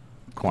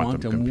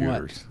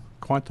computers.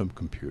 What? Quantum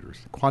computers.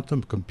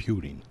 Quantum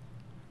computing.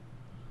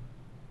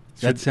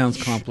 That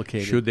sounds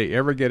complicated. Should they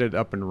ever get it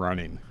up and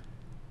running?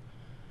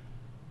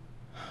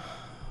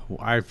 Well,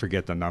 I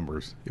forget the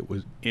numbers. It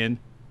was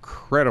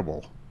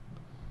incredible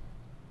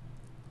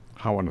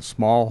how in a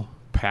small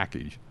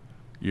package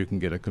you can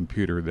get a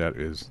computer that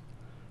is,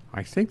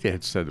 I think they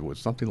had said it was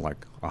something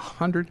like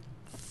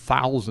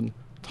 100,000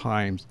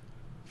 times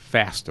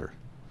faster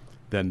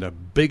than the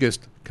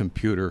biggest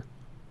computer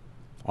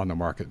on the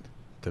market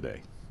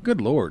today.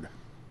 Good Lord.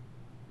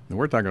 And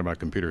we're talking about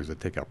computers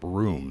that take up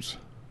rooms.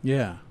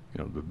 Yeah.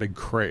 You know, the big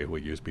Cray,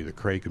 what used to be the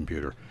Cray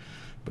computer.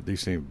 But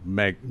these seem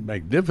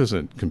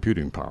magnificent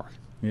computing power.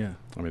 Yeah.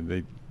 I mean,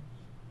 they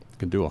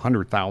can do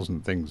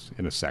 100,000 things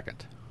in a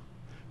second.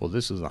 Well,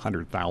 this is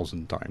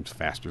 100,000 times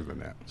faster than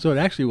that. So it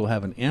actually will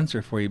have an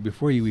answer for you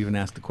before you even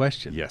ask the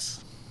question.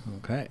 Yes.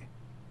 Okay.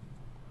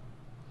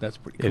 That's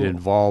pretty cool. It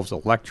involves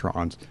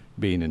electrons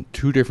being in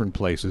 2 different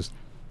places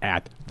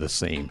at the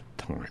same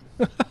time.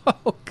 Oh,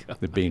 God.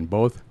 They're being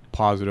both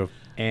positive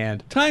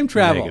and Time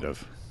travel.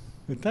 negative.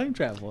 The time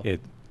travel.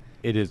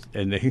 It is,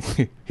 and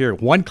here,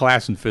 one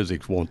class in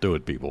physics won't do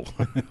it, people.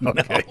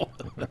 Okay.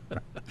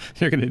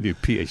 You're going to do a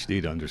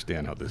PhD to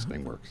understand how this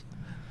thing works.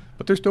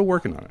 But they're still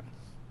working on it.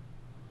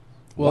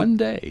 Well, one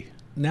day.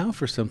 Now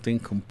for something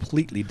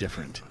completely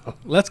different.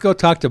 Let's go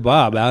talk to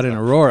Bob out in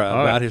Aurora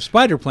about his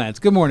spider plants.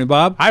 Good morning,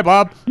 Bob. Hi,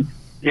 Bob.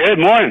 Good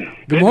morning.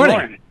 Good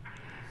morning.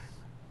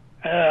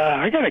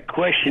 I got a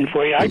question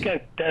for you. I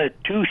got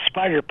 2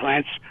 spider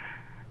plants.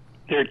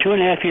 They're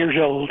 2.5 years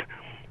old,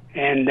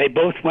 and they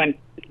both went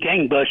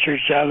gangbusters.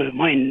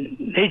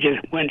 They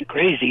just went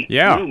crazy.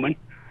 Yeah. Blooming.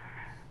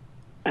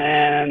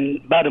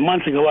 And about a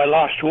month ago, I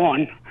lost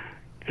one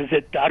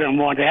because I don't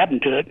know what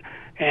happened to it.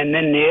 And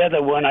then the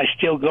other one, I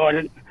still got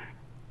it,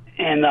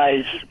 and I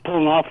was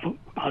pulling off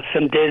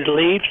some dead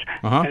leaves,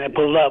 and I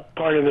pulled out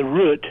part of the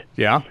root.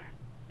 Yeah.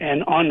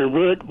 And on the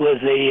root was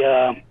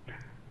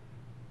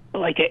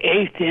like an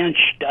 1/8 inch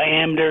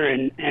diameter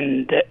and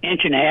 1.5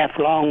 inches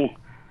long,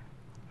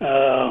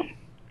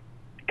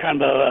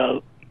 kind of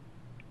a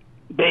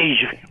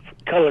beige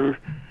color.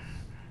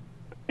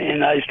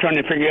 And I was trying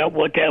to figure out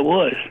what that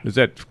was. Is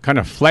that kind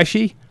of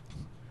fleshy?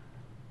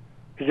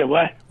 Is it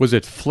what? Was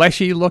it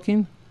fleshy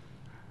looking?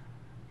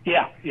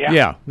 Yeah.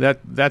 Yeah,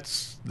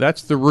 that's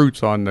the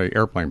roots on the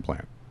airplane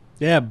plant.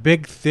 Yeah,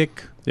 big,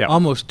 thick,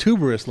 almost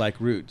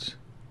tuberous-like roots.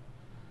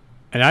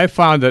 And I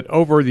found that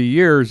over the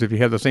years, if you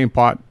have the same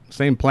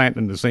plant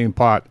in the same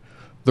pot,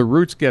 the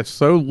roots get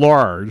so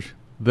large,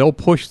 they'll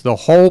push the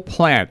whole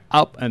plant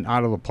up and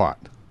out of the pot.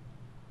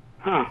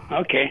 Huh,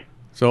 okay.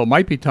 So it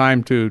might be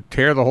time to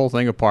tear the whole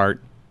thing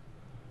apart,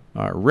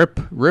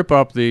 rip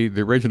up the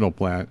original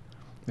plant,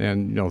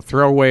 and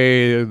throw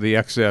away the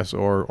excess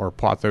or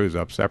pot those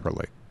up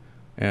separately,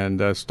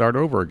 and start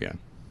over again.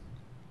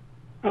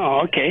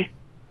 Oh, okay.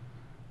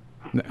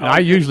 I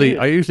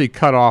usually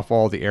cut off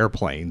all the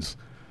airplanes.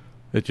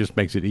 It just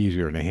makes it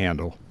easier to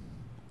handle.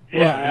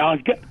 Yeah,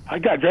 I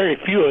got very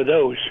few of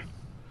those.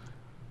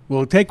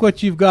 Well, take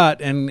what you've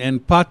got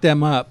and pot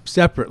them up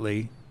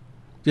separately,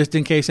 just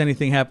in case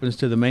anything happens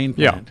to the main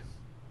plant.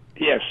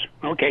 Yes,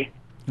 okay.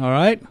 All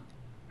right?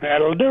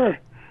 That'll do it.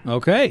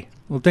 Okay.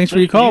 Well, thanks for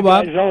your call,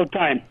 Bob. All the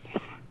time.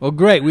 Well,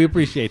 great. We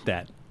appreciate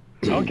that.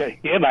 Okay.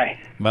 Yeah, bye.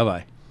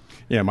 Bye-bye.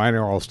 Yeah, mine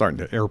are all starting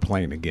to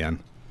airplane again.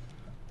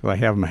 I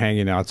have them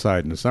hanging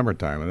outside in the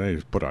summertime, and they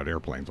just put out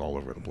airplanes all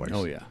over the place.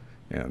 Oh, yeah.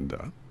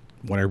 And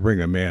when I bring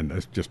them in,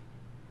 it's just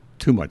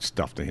too much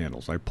stuff to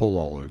handle. So I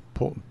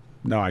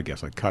I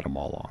guess I cut them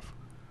all off.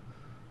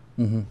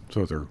 Mm-hmm.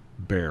 So they're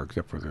bare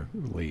except for the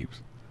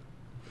leaves.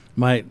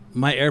 My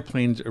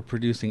airplanes are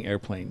producing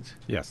airplanes.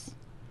 Yes,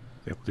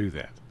 they'll do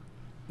that.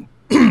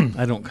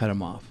 I don't cut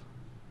them off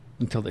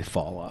until they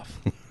fall off.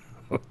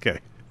 Okay.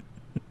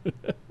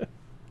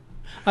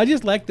 I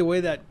just like the way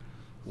that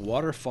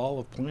waterfall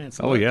of plants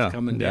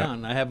coming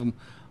down. I have them,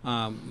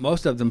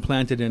 most of them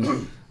planted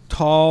in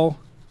tall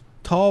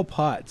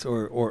pots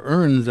or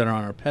urns that are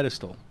on our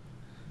pedestal,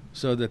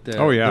 so that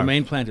the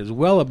main plant is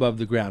well above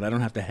the ground. I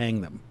don't have to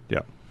hang them.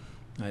 Yeah.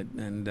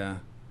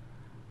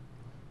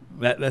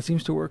 That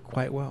seems to work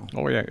quite well.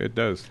 Oh yeah, it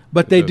does.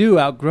 But they do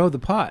outgrow the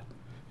pot.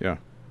 Yeah.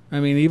 I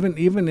mean,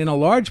 even in a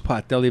large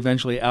pot, they'll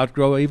eventually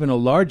outgrow even a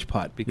large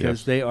pot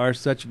because they are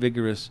such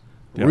vigorous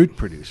root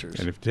producers.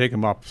 And if you take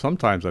them up,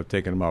 sometimes I've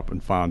taken them up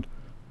and found,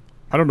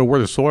 I don't know where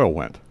the soil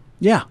went.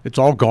 Yeah. It's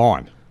all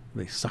gone.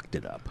 They sucked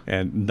it up.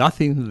 And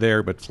nothing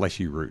there but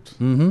fleshy roots.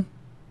 Mm-hmm.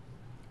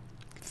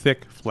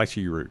 Thick,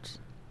 fleshy roots.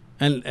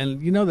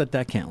 And you know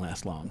that can't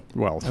last long.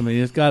 Well, I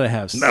mean, it's got to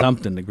have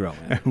something to grow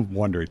in. I'm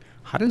wondering,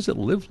 how does it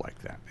live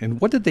like that?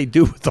 And what did they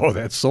do with all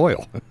that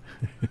soil?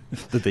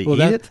 Did they eat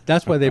it?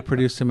 That's why they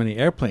produce so many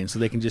airplanes, so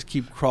they can just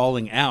keep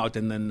crawling out,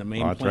 and then the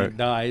main plant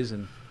dies,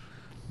 and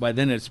by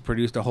then it's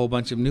produced a whole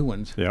bunch of new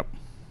ones. Yep.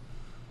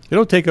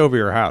 It'll take over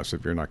your house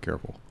if you're not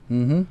careful.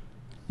 Mm-hmm.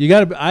 You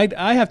got to.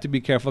 I have to be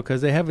careful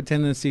because they have a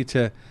tendency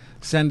to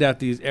send out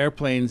these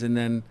airplanes, and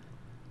then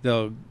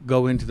they'll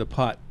go into the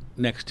pot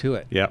next to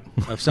it. Yep.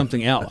 Of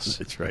something else.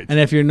 That's right. And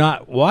if you're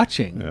not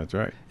watching, that's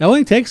right. It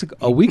only takes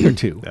a week or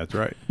two. That's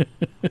right.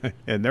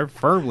 And they're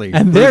firmly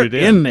and they're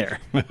rooted in there.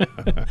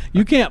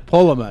 You can't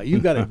pull them out.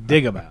 You've got to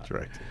dig them out. That's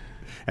right.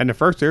 And the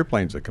first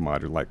airplanes that come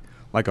out are like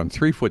on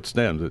 3-foot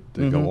stems that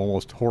go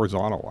almost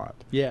horizontal a lot.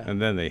 Yeah.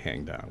 And then they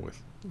hang down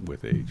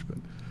with age.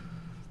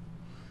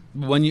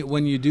 But when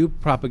you do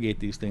propagate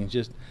these things,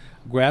 just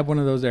grab one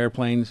of those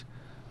airplanes,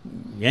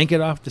 yank it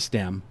off the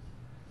stem,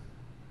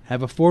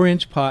 have a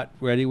 4-inch pot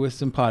ready with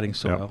some potting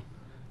soil,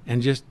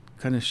 and just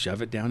kind of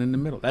shove it down in the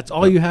middle. That's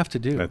all you have to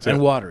do. That's and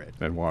it. Water it.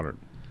 And water it.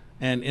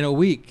 And in a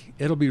week,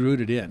 it'll be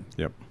rooted in.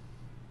 Yep.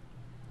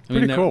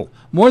 Pretty cool.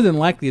 More than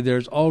likely,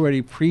 there's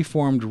already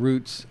preformed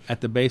roots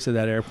at the base of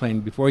that airplane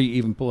before you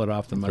even pull it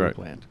off the mother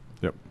plant.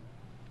 Yep.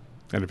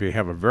 And if you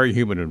have a very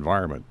humid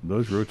environment,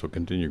 those roots will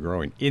continue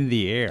growing in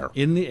the air.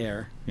 In the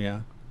air,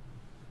 yeah.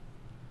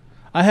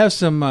 I have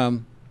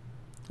some,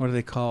 what are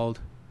they called?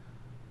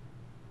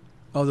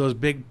 Oh, those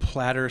big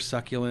platter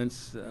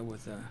succulents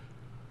with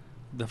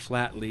the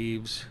flat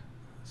leaves.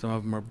 Some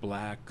of them are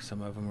black.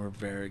 Some of them are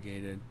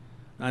variegated.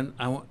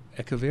 I want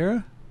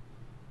Echevera?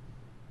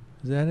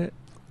 Is that it?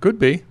 Could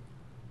be.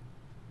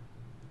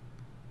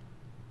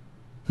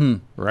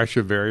 Or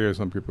echeveria,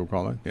 some people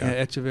call it.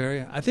 Yeah,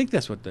 echeveria. I think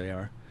that's what they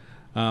are.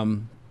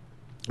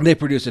 They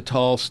produce a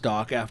tall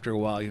stalk after a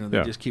while.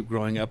 They just keep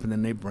growing up, and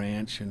then they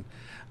branch. And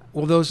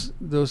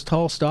those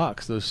tall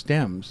stalks, those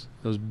stems,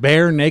 those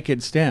bare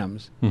naked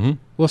stems,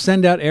 will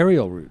send out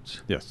aerial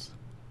roots. Yes.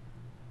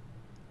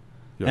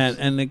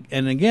 And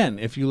again,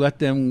 if you let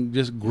them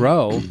just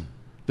grow,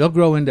 they'll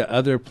grow into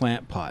other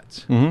plant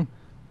pots, and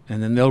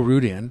then they'll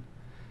root in,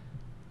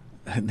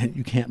 and then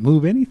you can't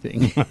move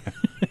anything.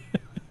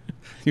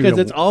 Because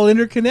it's all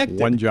interconnected.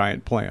 One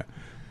giant plant.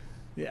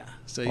 Yeah.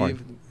 So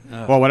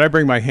well, when I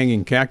bring my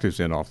hanging cactus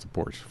in off the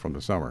porch from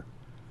the summer,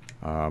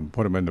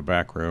 put them in the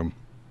back room,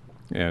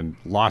 and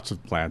lots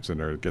of plants in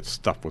there. It gets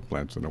stuffed with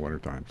plants in the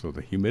wintertime. So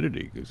the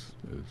humidity is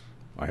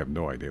I have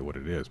no idea what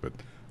it is, but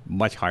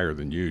much higher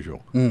than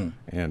usual.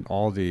 And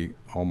all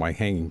my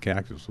hanging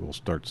cactus will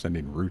start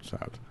sending roots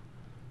out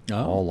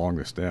all along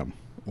the stem.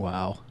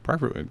 Wow.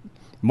 Preferably,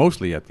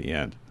 mostly at the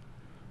end,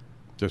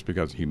 just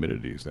because the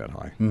humidity is that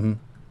high.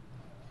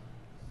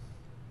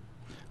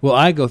 Well,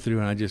 I go through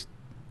and I just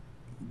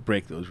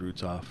break those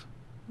roots off,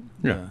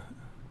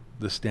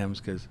 the stems,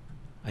 because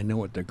I know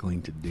what they're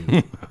going to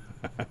do.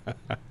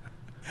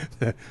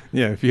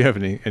 Yeah, if you have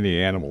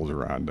any animals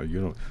around,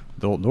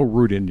 they'll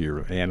root into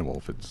your animal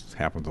if it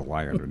happens to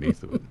lie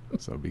underneath of it.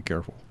 So be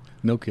careful.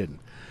 No kidding.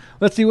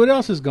 Let's see what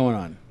else is going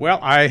on. Well,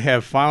 I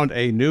have found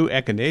a new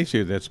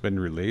echinacea that's been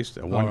released,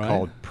 one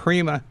called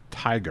Prima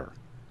Tiger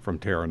from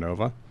Terra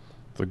Nova.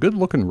 It's a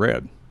good-looking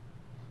red.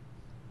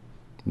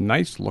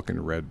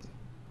 Nice-looking red.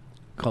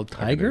 Called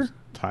Tiger?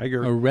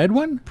 Tiger. A red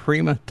one?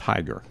 Prima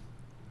Tiger.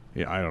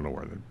 Yeah, I don't know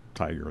where the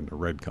tiger and the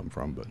red come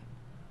from, but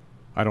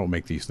I don't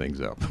make these things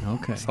up.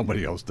 Okay.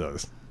 Somebody else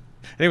does.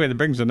 Anyway, that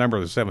brings the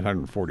number to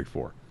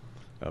 744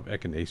 of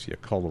echinacea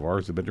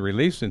cultivars that have been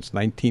released since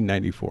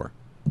 1994.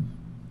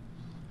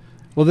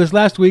 Well, this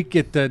last week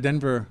at the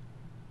Denver,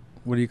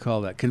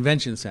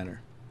 Convention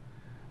Center,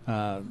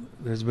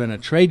 there's been a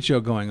trade show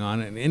going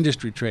on, an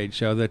industry trade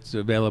show that's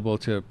available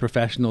to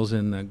professionals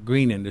in the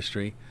green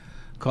industry,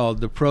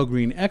 called the Pro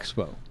Green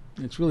Expo.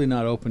 It's really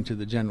not open to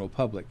the general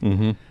public.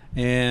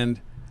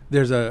 And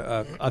there's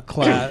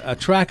a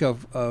track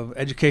of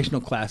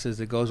educational classes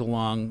that goes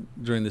along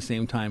during the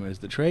same time as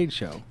the trade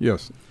show.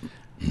 Yes.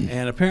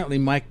 And apparently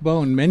Mike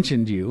Bone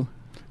mentioned you.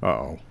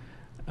 Uh-oh.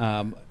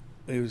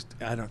 It was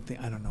I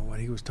don't know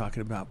what he was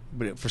talking about,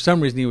 but for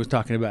some reason he was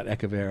talking about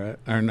echevera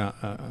or not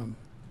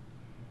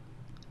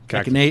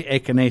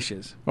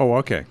echinaceas. Oh,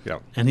 okay. Yeah.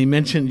 And he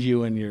mentioned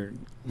you and your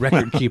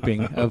record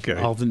keeping of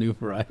all the new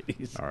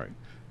varieties. All right.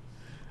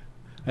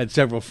 I had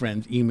several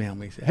friends email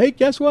me, say, "Hey,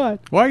 guess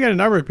what?" Well, I got a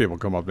number of people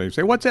come up and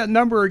say, "What's that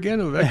number again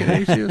of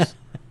echinaceas?"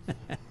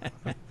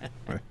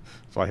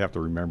 So I have to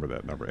remember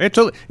that number.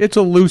 It's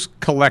a loose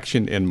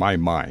collection in my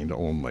mind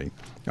only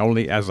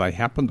as I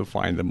happen to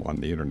find them on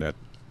the internet.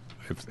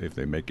 If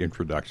they make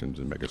introductions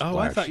and make a splash. Oh,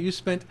 I thought you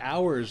spent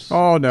hours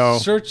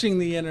searching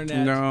the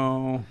internet.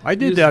 No, I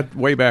did that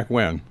way back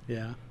when.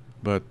 Yeah.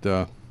 But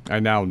I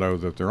now know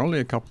that there are only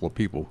a couple of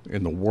people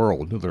in the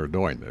world that are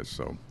doing this,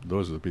 so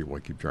those are the people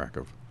I keep track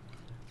of.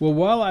 Well,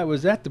 while I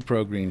was at the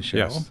Pro Green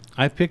show,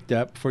 I picked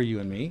up for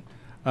you and me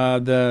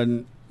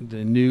the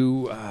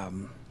new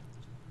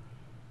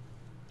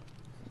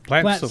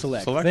Plant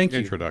Select. Thank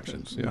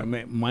introductions. You.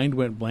 My mind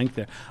went blank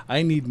there.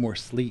 I need more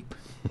sleep.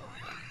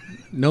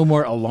 No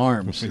more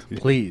alarms,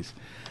 please.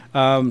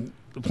 The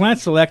Plant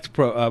Select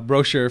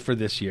brochure for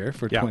this year,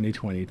 for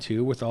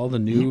 2022, with all the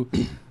new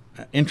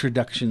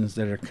introductions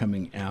that are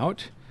coming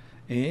out.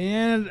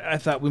 And I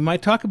thought we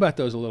might talk about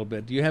those a little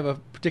bit. Do you have a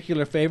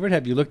particular favorite?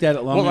 Have you looked at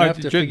it long enough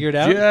to figure it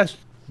out? Just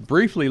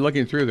briefly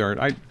looking through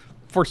there.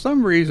 For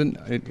some reason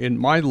in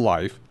my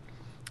life,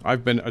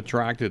 I've been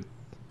attracted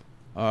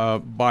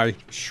by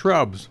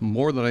shrubs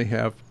more than I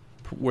have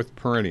with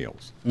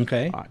perennials.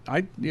 Okay.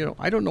 I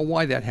don't know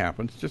why that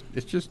happens.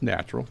 It's just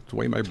natural. It's the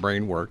way my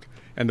brain worked.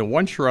 And the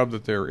one shrub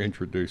that they're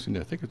introducing,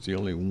 I think it's the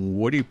only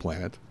woody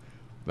plant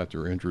that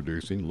they're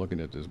introducing, looking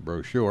at this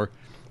brochure,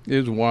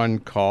 is one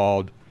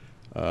called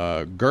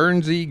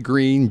Guernsey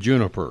Green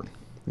Juniper.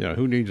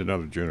 Who needs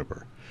another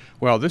juniper?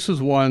 Well, this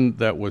is one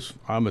that was,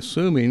 I'm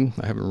assuming,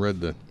 I haven't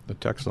read the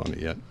text on it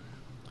yet,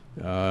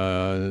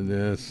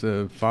 it's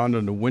found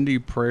in the windy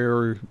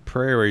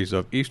prairies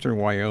of eastern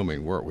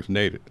Wyoming, where it was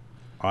native.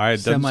 I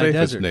didn't say if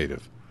it's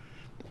native,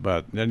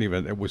 but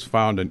it was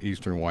found in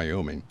eastern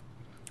Wyoming.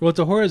 Well, it's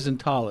a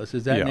horizontalis.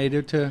 Is that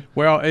native to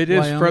Well, it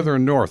Wyoming? Is further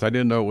north. I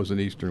didn't know it was in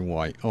eastern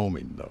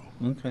Wyoming, though.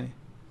 Okay.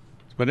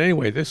 But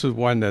anyway, this is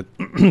one that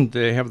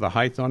they have the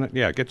height on it.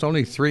 Yeah, it gets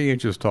only 3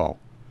 inches tall.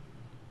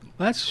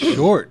 That's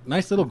short.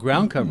 Nice little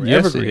ground cover.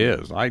 Yes, evergreen.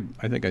 It is. I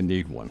think I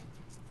need one.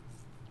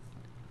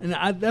 And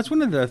that's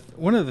one of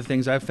the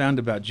things I've found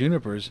about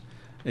junipers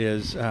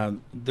is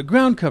the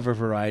ground cover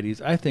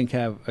varieties, I think,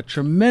 have a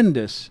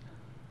tremendous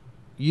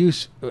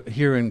use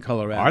here in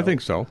Colorado. I think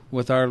so.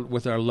 With our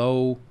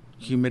low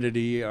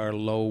humidity, our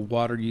low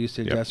water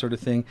usage, that sort of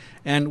thing,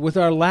 and with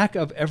our lack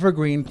of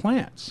evergreen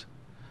plants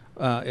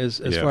as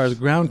far as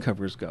ground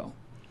covers go.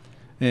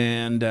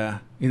 And,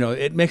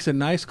 it makes a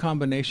nice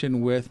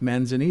combination with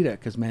manzanita,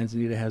 because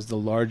manzanita has the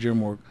larger,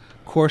 more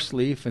coarse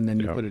leaf, and then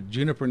you put a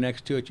juniper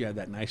next to it. You have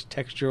that nice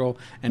textural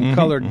and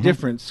color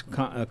difference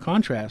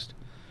contrast.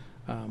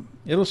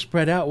 It'll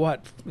spread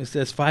out, it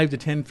says 5 to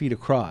 10 feet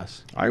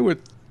across. I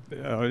would,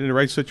 in the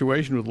right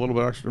situation with a little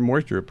bit extra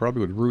moisture, it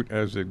probably would root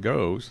as it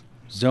goes.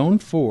 Zone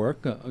 4,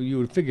 you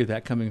would figure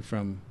that coming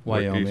from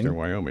Wyoming. Eastern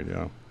Wyoming,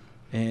 yeah.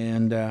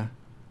 And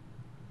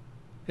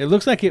it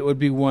looks like it would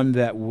be one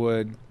that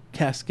would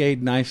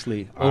cascade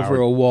nicely over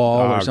a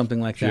wall or something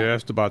like that.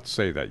 Just about to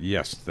say that.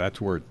 Yes, that's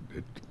where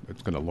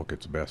it's going to look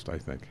its best, I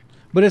think.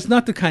 But it's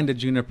not the kind of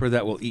juniper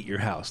that will eat your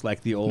house,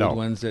 like the old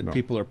ones that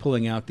people are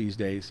pulling out these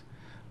days.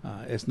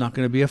 It's not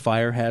going to be a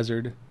fire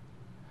hazard.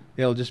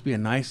 It'll just be a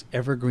nice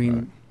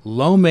evergreen,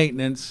 low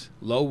maintenance,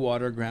 low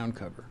water ground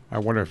cover. I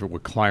wonder if it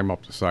would climb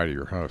up the side of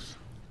your house.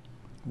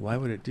 Why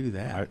would it do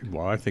that?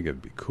 I think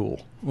it'd be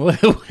cool. Well,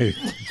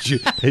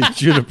 a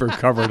juniper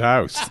covered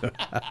house.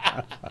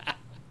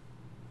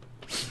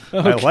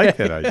 Okay. I like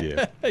that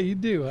idea. You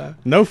do, huh?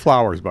 No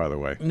flowers, by the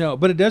way. No,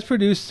 but it does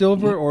produce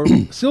silver or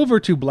silver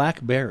to black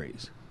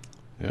berries.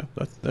 Yeah,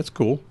 that's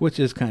cool. Which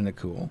is kind of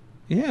cool.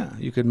 Yeah,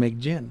 you could make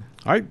gin.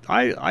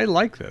 I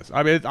like this.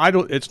 I mean,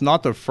 it's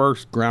not the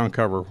first ground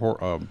cover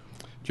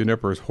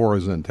Juniperus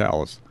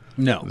horizontalis.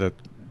 No,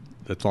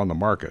 that's on the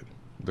market.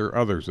 There are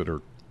others that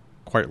are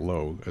quite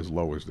low as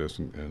this,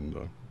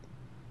 and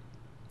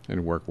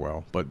work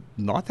well, but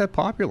not that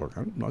popular.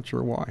 I'm not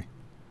sure why.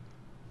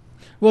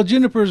 Well,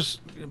 junipers,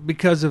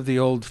 because of the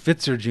old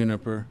Pfizer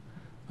juniper,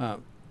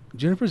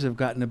 junipers have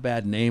gotten a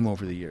bad name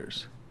over the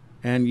years.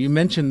 And you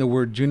mentioned the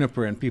word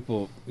juniper, and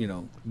people,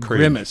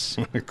 grimace.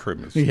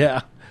 Grimace.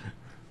 Yeah.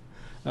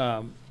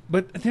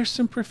 But there's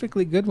some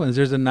perfectly good ones.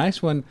 There's a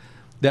nice one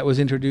that was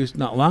introduced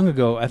not long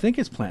ago. I think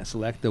it's Plant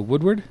Select, the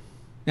Woodward.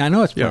 I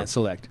know it's Plant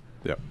Select.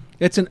 Yeah.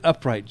 It's an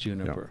upright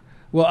juniper. Yeah.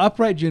 Well,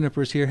 upright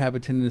junipers here have a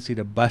tendency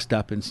to bust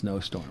up in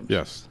snowstorms.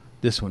 Yes.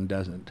 This one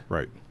doesn't.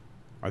 Right.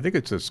 I think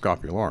it's a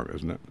scopularm,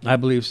 isn't it? I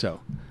believe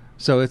so.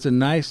 So it's a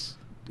nice...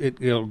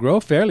 It'll grow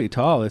fairly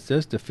tall. It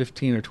says to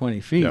 15 or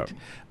 20 feet,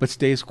 but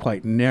stays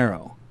quite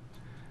narrow.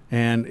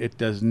 And it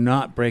does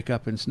not break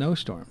up in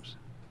snowstorms.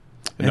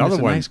 Another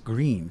it's one, a nice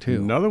green,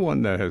 too. Another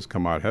one that has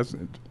come out, it's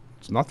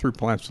not through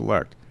Plant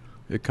Select.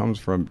 It comes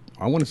from,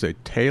 I want to say,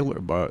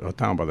 a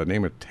town by the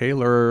name of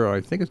Taylor, I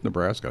think it's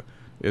Nebraska.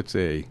 It's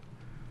a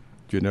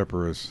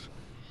juniperus,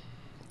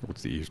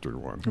 what's the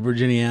eastern one?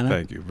 Virginiana?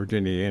 Thank you,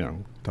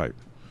 Virginiana type.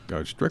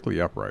 Strictly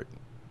upright.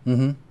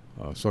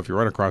 Mm-hmm. So if you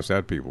run across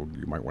that, people,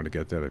 you might want to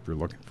get that if you're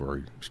looking for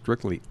a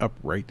strictly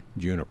upright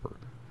juniper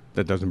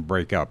that doesn't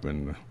break up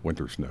in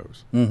winter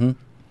snows. Mm-hmm.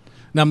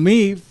 Now,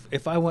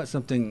 if I want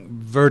something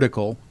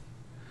vertical,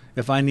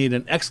 if I need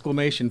an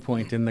exclamation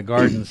point in the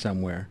garden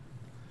somewhere,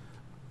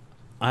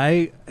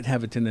 I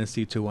have a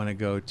tendency to want to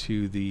go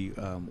to the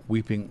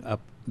weeping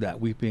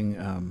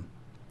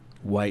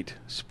white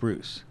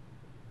spruce.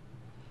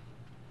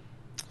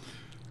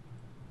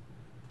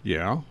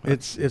 Yeah.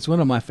 It's one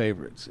of my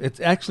favorites. It's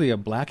actually a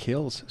Black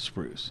Hills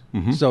spruce.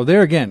 Mm-hmm. So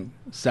there again,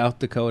 South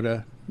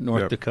Dakota,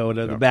 North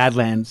Dakota, the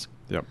Badlands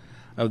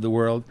of the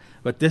world.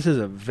 But this is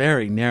a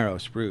very narrow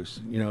spruce.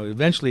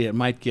 Eventually it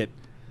might get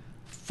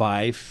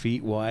 5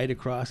 feet wide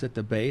across at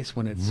the base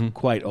when it's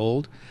quite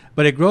old.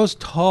 But it grows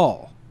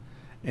tall.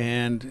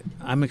 And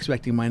I'm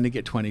expecting mine to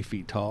get 20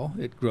 feet tall.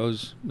 It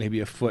grows maybe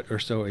a foot or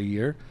so a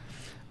year.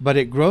 But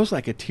it grows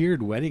like a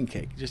tiered wedding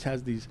cake. It just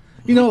has these,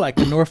 like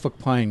the Norfolk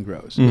pine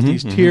grows, with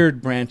these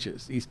tiered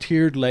branches, these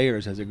tiered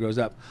layers as it grows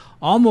up,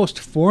 almost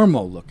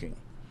formal looking.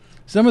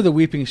 Some of the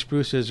weeping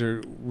spruces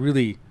are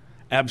really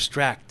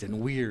abstract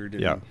and weird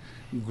and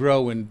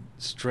grow in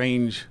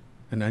strange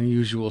and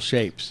unusual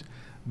shapes.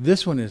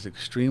 This one is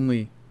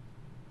extremely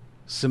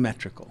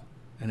symmetrical,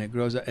 and it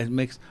grows up. It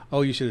makes,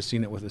 you should have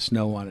seen it with the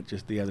snow on it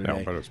just the other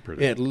day. But it was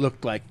pretty. It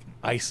looked like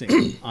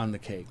icing on the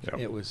cake. Yep.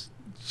 It was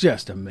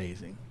just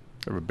amazing.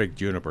 I have a big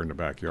juniper in the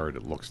backyard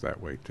that looks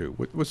that way, too,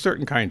 with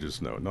certain kinds of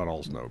snow. Not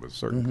all snow, but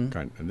certain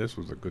kind. And this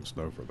was a good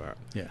snow for that.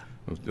 Yeah.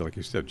 It was, like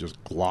you said,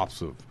 just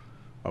glops of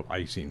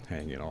icing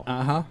hanging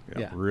off.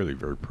 Yeah. Really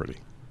very pretty.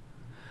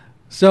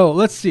 So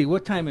let's see.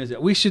 What time is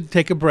it? We should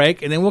take a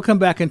break, and then we'll come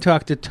back and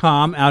talk to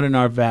Tom out in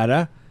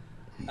Arvada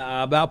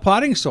about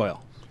potting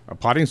soil.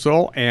 Potting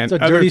soil and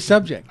it's a dirty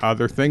subject.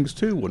 Other things,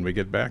 too, when we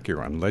get back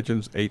here on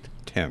Legends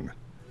 810.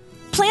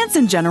 Plants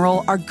in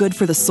general are good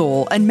for the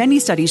soul, and many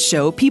studies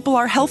show people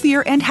are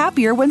healthier and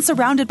happier when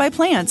surrounded by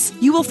plants.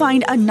 You will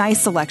find a nice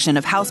selection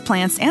of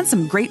houseplants and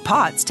some great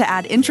pots to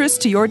add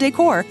interest to your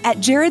decor at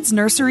Jared's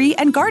Nursery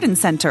and Garden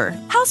Center.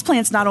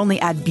 Houseplants not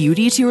only add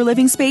beauty to your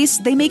living space,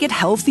 they make it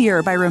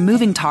healthier by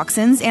removing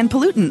toxins and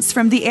pollutants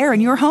from the air in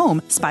your home.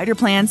 Spider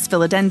plants,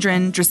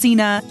 philodendron,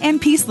 dracaena,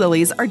 and peace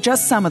lilies are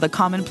just some of the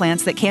common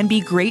plants that can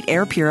be great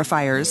air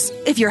purifiers.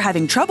 If you're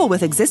having trouble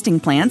with existing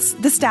plants,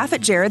 the staff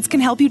at Jared's can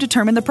help you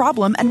determine the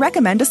problem problem and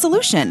recommend a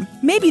solution.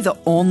 Maybe the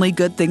only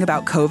good thing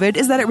about COVID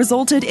is that it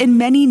resulted in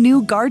many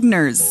new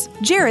gardeners.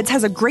 Jared's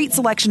has a great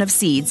selection of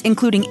seeds,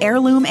 including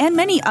heirloom and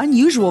many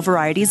unusual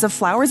varieties of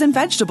flowers and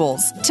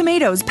vegetables,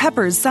 tomatoes,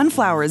 peppers,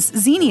 sunflowers,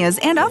 zinnias,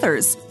 and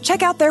others.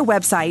 Check out their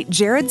website,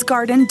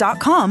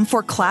 jaredsgarden.com,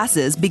 for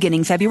classes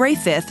beginning February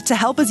 5th to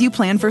help as you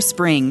plan for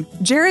spring.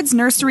 Jared's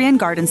Nursery and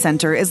Garden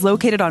Center is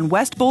located on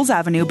West Bulls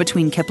Avenue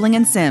between Kipling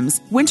and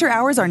Sims. Winter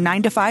hours are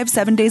 9 to 5,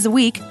 7 days a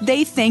week.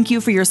 They thank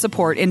you for your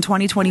support in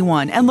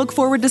 2021 and look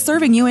forward to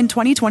serving you in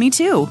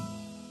 2022.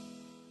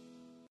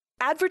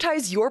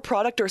 Advertise your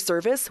product or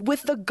service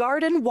with the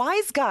Garden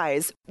Wise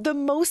Guys, the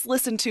most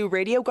listened to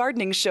radio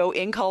gardening show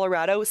in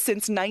Colorado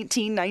since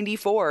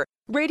 1994.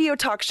 Radio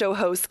talk show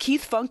hosts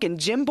Keith Funk and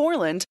Jim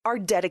Borland are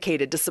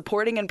dedicated to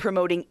supporting and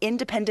promoting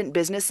independent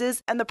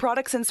businesses and the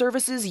products and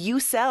services you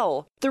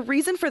sell. The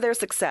reason for their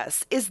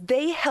success is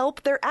they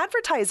help their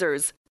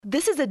advertisers.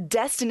 This is a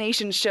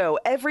destination show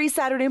every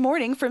Saturday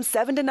morning from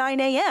 7 to 9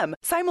 a.m.,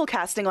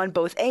 simulcasting on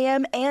both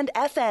AM and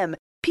FM.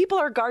 People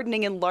are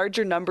gardening in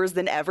larger numbers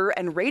than ever,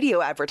 and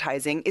radio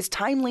advertising is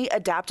timely,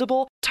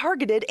 adaptable,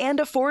 targeted, and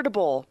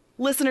affordable.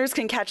 Listeners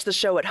can catch the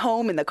show at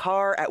home, in the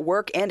car, at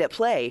work, and at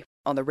play.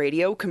 On the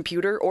radio,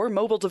 computer, or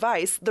mobile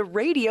device, the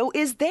radio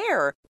is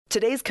there.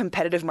 Today's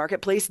competitive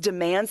marketplace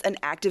demands an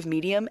active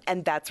medium,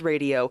 and that's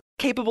radio,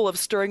 capable of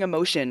stirring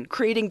emotion,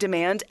 creating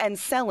demand, and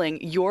selling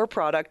your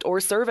product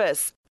or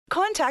service.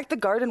 Contact the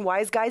Garden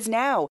Wise Guys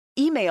now.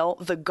 Email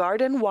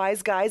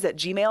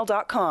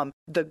thegardenwiseguys@gmail.com.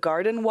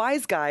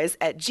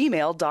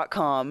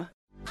 thegardenwiseguys@gmail.com.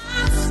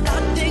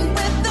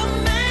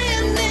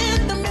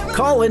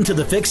 Call into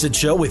the Fix-It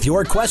Show with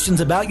your questions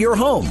about your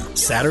home.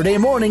 Saturday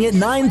morning at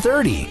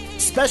 9:30.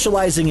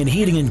 Specializing in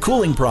heating and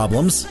cooling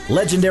problems,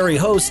 legendary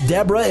hosts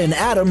Deborah and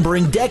Adam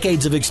bring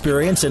decades of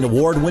experience and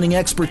award-winning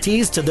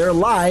expertise to their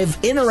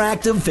live,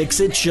 interactive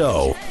Fix-It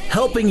Show,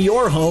 helping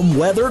your home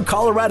weather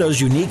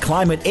Colorado's unique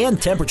climate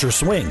and temperature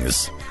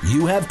swings.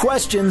 You have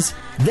questions,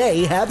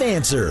 they have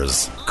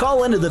answers.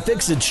 Call into the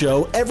Fix-It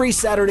Show every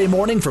Saturday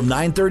morning from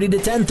 9:30 to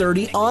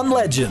 10:30 on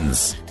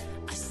Legends.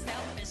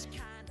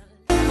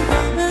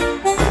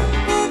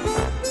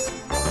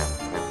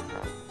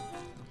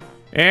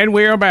 And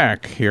we are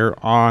back here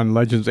on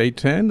Legends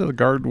 810, the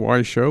Garden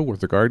Wise Show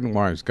with the Garden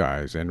Wise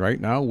Guys. And right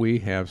now we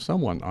have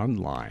someone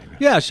online.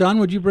 Yeah, Sean,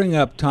 would you bring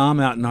up Tom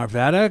out in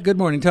Arvada? Good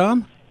morning,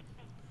 Tom.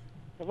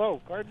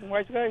 Hello, Garden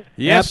Wise Guys?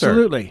 Yes,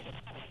 absolutely.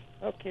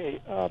 Sir. Okay,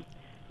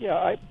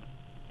 I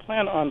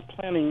plan on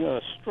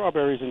planting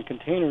strawberries in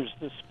containers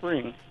this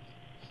spring.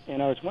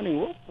 And I was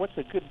wondering, what's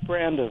a good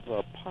brand of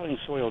potting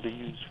soil to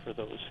use for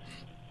those?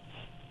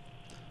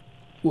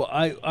 Well,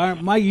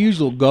 my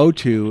usual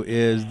go-to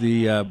is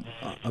a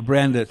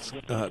brand that's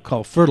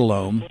called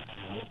Fertilome,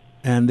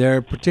 and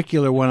their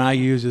particular one I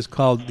use is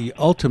called the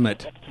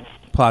Ultimate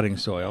Potting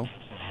Soil.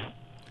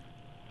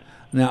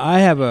 Now,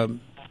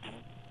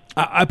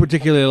 I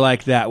particularly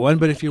like that one,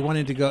 but if you're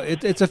wanting to go,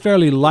 it's a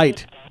fairly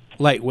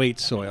lightweight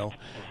soil.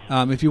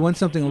 If you want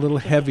something a little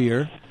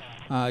heavier,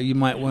 you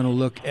might want to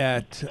look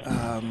at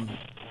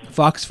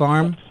Fox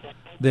Farm.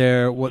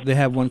 They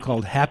have one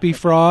called Happy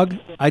Frog.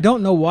 I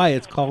don't know why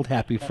it's called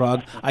Happy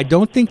Frog. I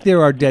don't think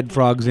there are dead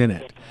frogs in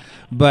it,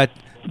 but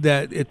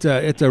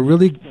it's a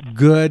really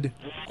good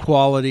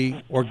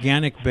quality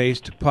organic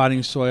based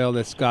potting soil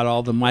that's got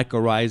all the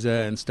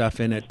mycorrhiza and stuff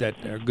in it that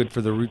are good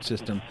for the root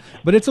system.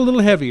 But it's a little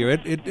heavier.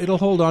 It'll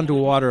hold on to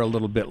water a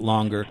little bit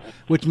longer,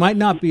 which might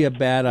not be a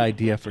bad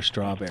idea for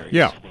strawberries.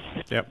 Yeah.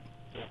 Yep.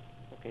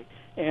 Okay.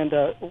 And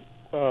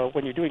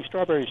when you're doing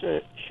strawberries,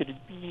 should it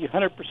be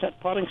 100%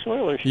 potting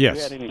soil, or should Yes.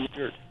 you add any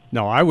dirt?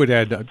 No, I would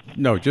add,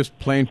 just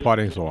plain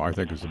potting soil I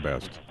think is the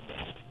best.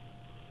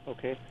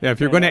 Okay. Yeah,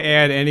 if you're going to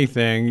add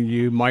anything,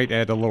 you might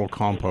add a little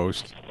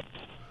compost.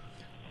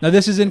 Now,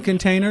 this is in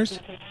containers?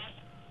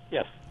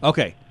 Yes.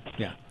 Okay,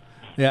 yeah.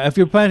 Yeah, if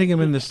you're planting them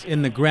in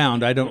the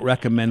ground, I don't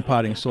recommend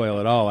potting soil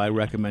at all. I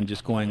recommend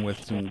just going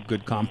with some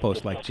good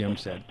compost like Jim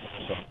said.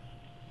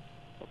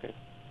 Okay.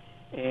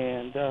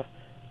 And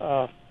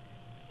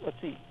let's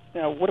see.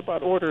 Now, what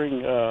about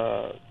ordering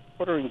the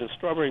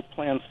strawberry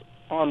plants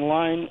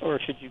online, or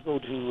should you go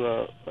to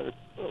a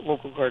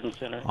local garden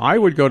center? I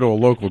would go to a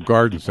local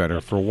garden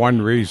center for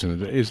one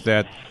reason, is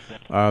that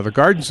the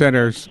garden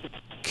centers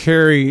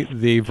carry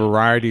the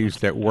varieties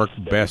that work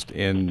best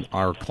in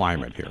our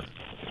climate here.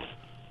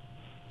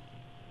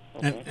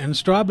 Okay. And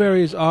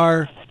strawberries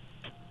are,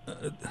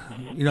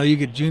 you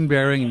get June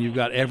bearing and you've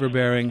got ever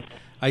bearing.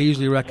 I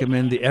usually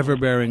recommend the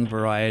ever-bearing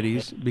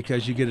varieties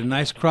because you get a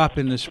nice crop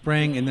in the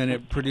spring and then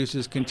it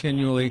produces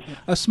continually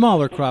a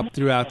smaller crop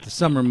throughout the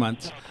summer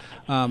months.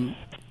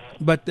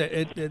 But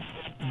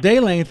day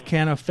length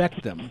can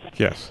affect them.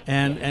 Yes.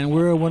 And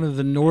we're one of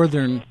the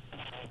northern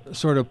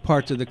sort of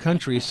parts of the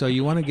country, so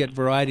you want to get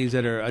varieties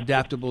that are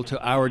adaptable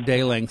to our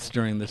day lengths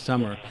during the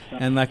summer.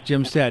 And like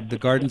Jim said, the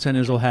garden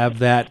centers will have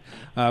that.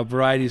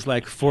 Varieties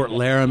like Fort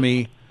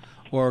Laramie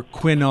or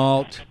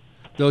Quinault.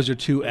 Those are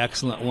two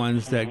excellent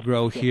ones that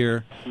grow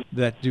here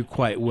that do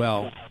quite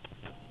well.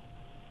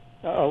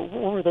 What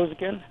were those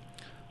again?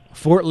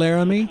 Fort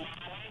Laramie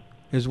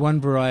is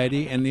one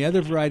variety, and the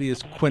other variety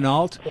is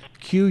Quinault,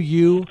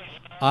 Quinalt.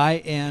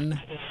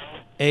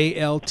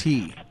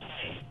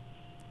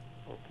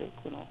 Okay,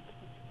 Quinault.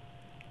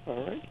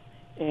 All right.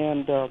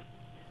 And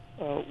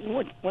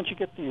once you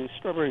get the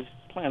strawberry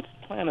plants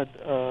planted,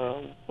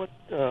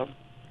 how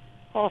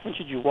often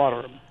should you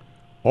water them?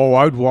 Oh,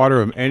 I'd water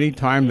them any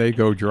time they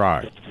go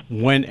dry.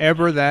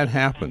 Whenever that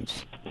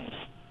happens.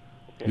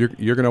 Okay.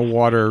 You're going to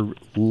water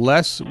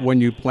less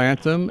when you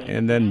plant them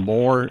and then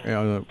more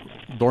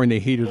during the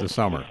heat of the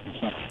summer.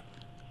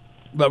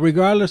 But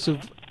regardless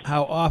of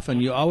how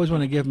often, you always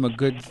want to give them a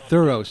good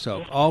thorough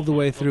soak all the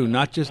way through,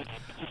 not just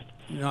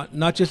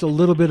a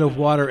little bit of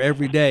water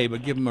every day,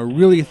 but give them a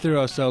really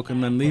thorough soak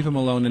and then leave them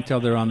alone until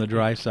they're on the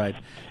dry side.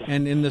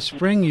 And in the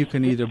spring, you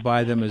can either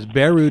buy them as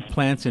bare root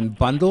plants in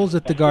bundles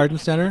at the garden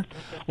center,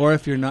 or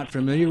if you're not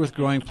familiar with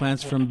growing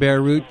plants from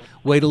bare root,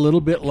 wait a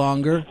little bit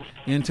longer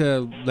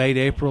into late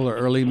April or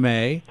early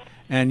May,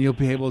 and you'll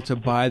be able to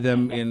buy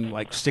them in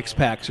like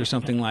 6-packs or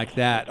something like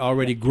that,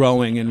 already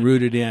growing and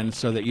rooted in,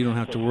 so that you don't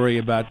have to worry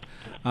about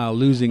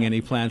losing any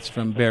plants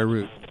from bare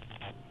root.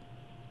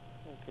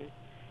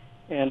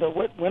 And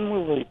when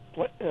will do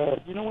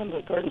you know when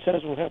the garden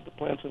centers will have the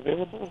plants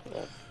available?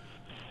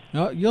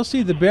 No, you'll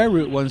see the bare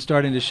root ones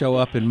starting to show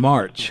up in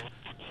March,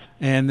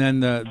 and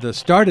then the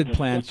started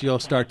plants you'll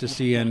start to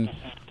see in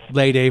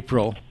late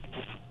April.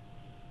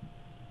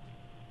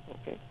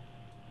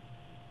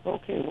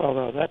 Okay.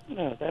 Well, that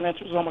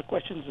answers all my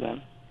questions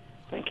then.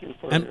 Thank you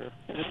for your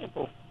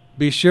info.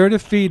 Be sure to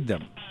feed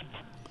them.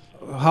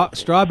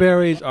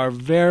 Strawberries are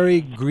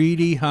very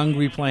greedy,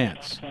 hungry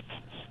plants.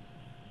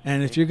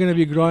 And if you're going to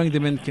be growing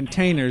them in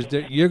containers,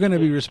 you're going to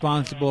be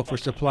responsible for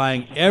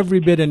supplying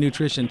every bit of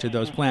nutrition to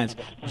those plants,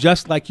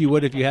 just like you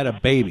would if you had a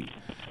baby.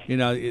 You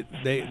know,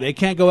 they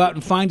can't go out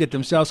and find it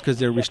themselves because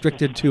they're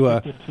restricted to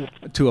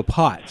a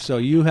pot. So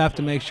you have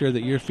to make sure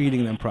that you're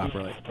feeding them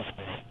properly.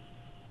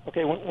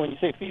 Okay, when you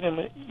say feed them,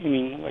 you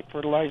mean like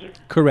fertilizer?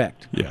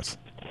 Correct. Yes.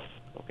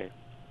 Okay.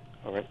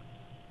 All right.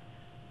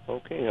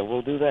 Okay,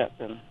 we'll do that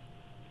then.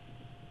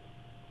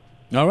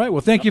 All right.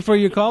 Well, thank you for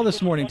your call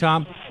this morning,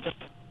 Tom.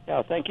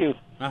 Yeah, thank you.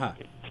 Uh-huh.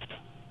 Okay.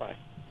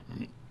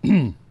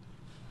 Bye.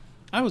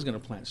 I was going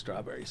to plant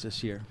strawberries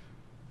this year.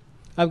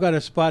 I've got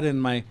a spot in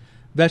my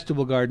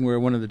vegetable garden where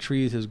one of the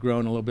trees has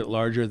grown a little bit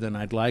larger than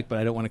I'd like, but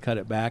I don't want to cut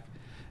it back.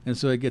 And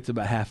so it gets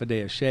about half a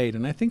day of shade.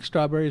 And I think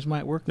strawberries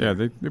might work there.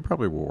 Yeah, they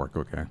probably will work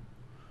okay.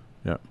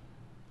 Yeah.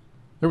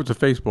 There was a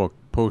Facebook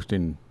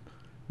posting,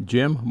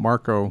 Jim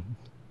Marco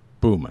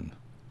Booman,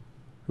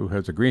 who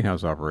has a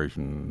greenhouse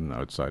operation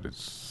outside of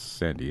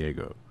San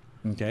Diego.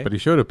 Okay. But he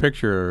showed a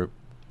picture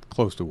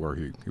close to where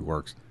he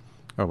works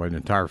of an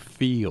entire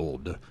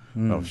field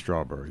of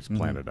strawberries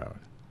planted out.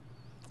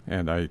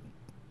 And I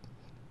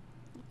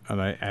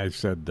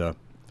said,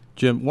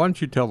 Jim, why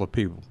don't you tell the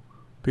people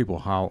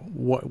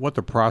what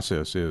the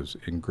process is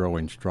in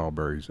growing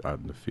strawberries out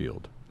in the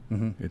field?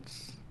 Mm-hmm.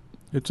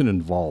 It's an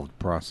involved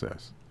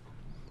process.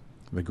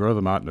 They grow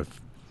them out in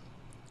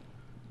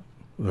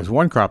there's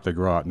one crop they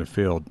grow out in the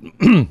field,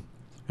 and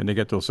they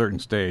get to a certain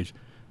stage,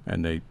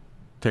 and they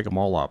take them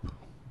all up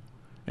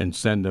and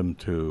send them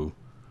to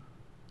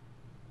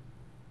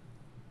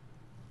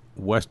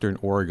Western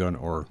Oregon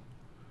or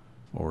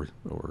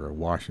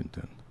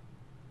Washington,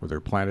 where they're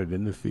planted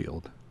in the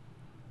field.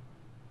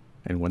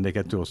 And when they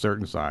get to a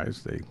certain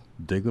size, they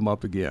dig them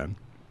up again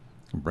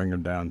and bring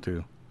them down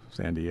to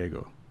San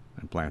Diego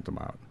and plant them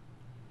out.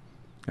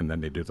 And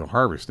then they do the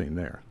harvesting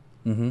there.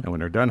 Mm-hmm. And when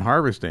they're done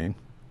harvesting,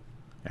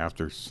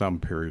 after some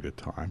period of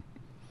time,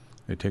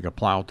 they take a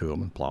plow to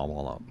them and plow them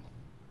all up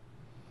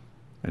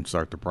and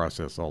start the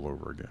process all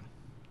over again.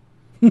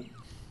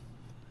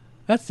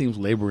 That seems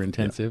labor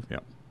intensive. Yeah.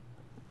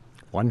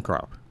 One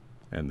crop,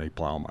 and they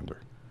plow them under.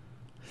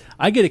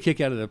 I get a kick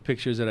out of the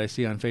pictures that I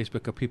see on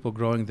Facebook of people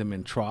growing them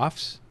in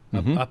troughs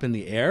up in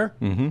the air,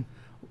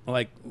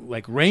 like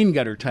rain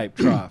gutter type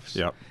troughs.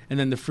 Yep. And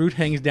then the fruit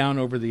hangs down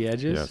over the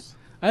edges. Yes.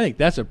 I think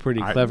that's a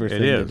pretty clever thing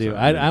to do.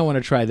 I want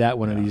to try that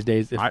one of these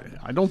days.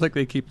 I don't think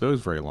they keep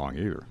those very long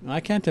either. I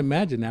can't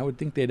imagine. I would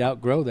think they'd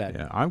outgrow that.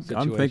 Yeah, I'm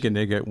thinking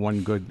they get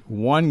one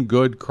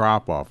good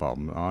crop off of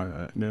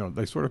them.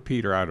 They sort of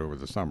peter out over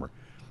the summer,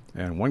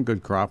 and one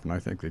good crop, and I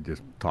think they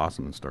just toss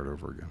them and start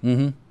over again.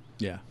 Mm-hmm.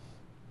 Yeah.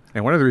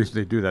 And one of the reasons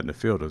they do that in the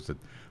field is that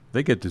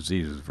they get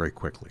diseases very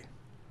quickly.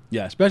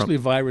 Yeah, especially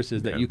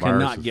viruses that you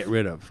cannot get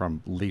rid of.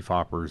 From leaf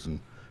hoppers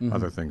and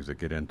other things that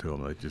get into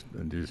them. They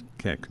just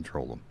can't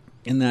control them.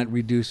 And that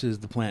reduces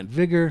the plant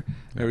vigor.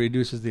 It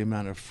reduces the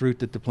amount of fruit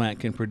that the plant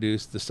can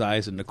produce, the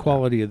size and the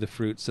quality of the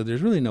fruit. So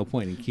there's really no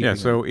point in keeping them.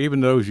 Yeah, so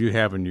even those you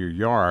have in your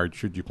yard,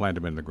 should you plant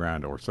them in the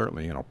ground or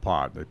certainly in a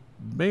pot, they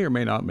may or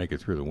may not make it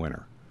through the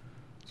winter.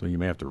 So you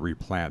may have to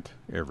replant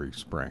every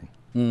spring.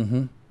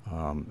 Mm-hmm.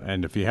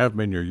 And if you have them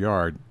in your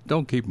yard,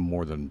 don't keep them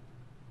more than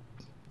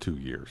 2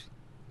 years.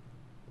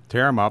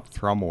 Tear them up,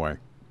 throw them away.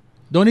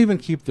 Don't even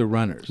keep the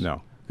runners.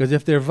 No. Because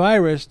if they're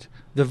virused,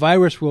 the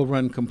virus will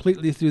run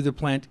completely through the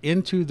plant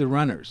into the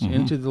runners,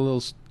 into the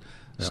little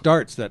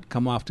starts that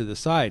come off to the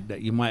side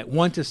that you might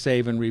want to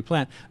save and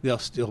replant, they'll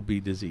still be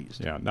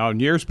diseased. Yeah. Now, in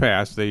years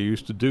past, they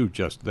used to do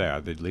just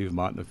that. They'd leave them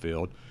out in the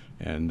field,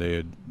 and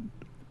they'd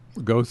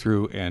go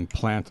through and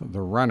plant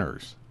the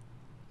runners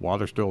while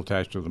they're still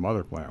attached to the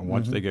mother plant. And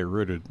once they get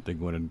rooted, they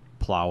go in and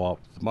plow out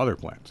the mother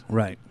plants.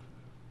 Right.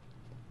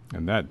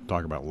 And that,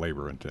 talk about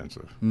labor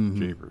intensive,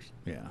 cheapers.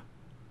 Yeah.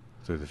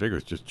 So they figure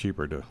it's just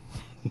cheaper to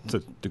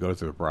go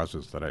through the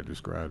process that I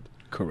described.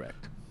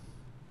 Correct.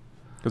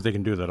 Because they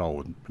can do that all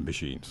with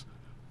machines.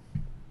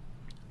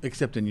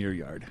 Except in your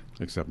yard.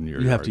 Except in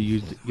your yard.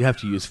 You have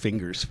to use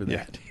fingers for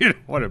that. You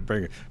don't want to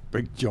bring a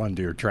big John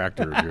Deere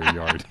tractor in your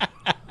yard.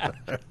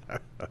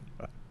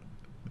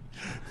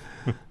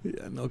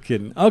 Yeah, no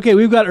kidding. Okay,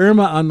 we've got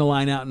Irma on the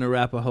line out in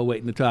Arapahoe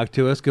waiting to talk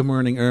to us. Good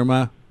morning,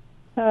 Irma.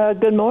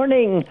 Good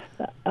morning.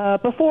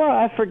 Before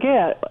I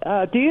forget,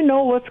 do you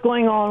know what's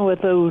going on with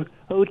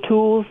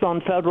O'Toole's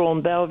on Federal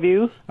and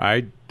Bellevue?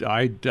 I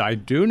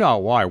do know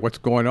why. What's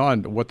going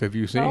on? What have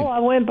you seen? Oh, I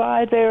went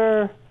by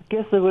there, I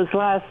guess it was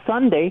last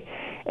Sunday,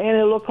 and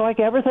it looked like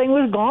everything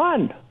was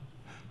gone.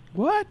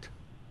 What?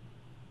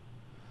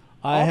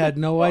 I had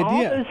no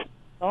idea.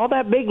 All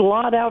that big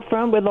lot out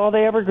front with all the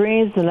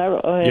evergreens and all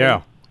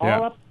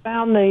up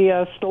around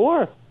the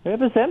store. It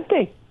was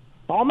empty.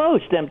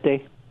 Almost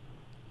empty.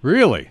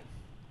 Really?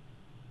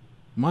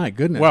 My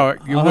goodness. Well,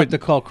 I'll have to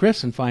call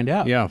Chris and find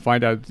out. Yeah,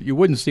 find out. You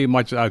wouldn't see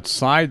much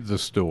outside the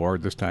store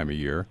this time of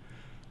year,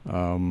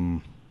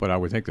 but I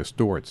would think the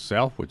store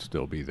itself would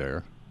still be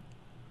there.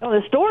 Oh,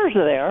 the stores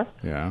are there.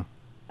 Yeah.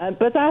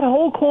 But that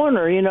whole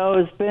corner,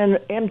 has been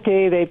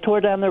empty. They've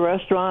tore down the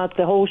restaurant,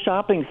 the whole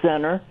shopping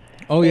center.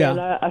 Oh,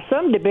 yeah. And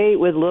some debate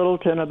with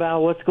Littleton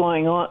about what's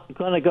going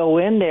to go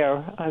in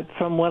there,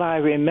 from what I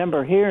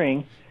remember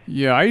hearing.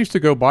 Yeah, I used to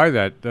go by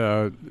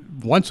that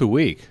once a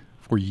week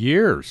for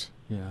years.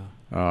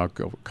 Yeah.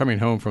 Coming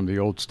home from the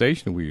old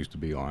station we used to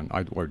be on,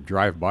 I would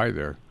drive by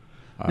there.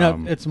 Now,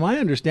 it's my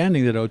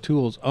understanding that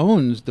O'Toole's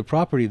owns the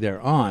property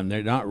they're on.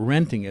 They're not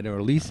renting it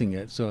or leasing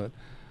it, so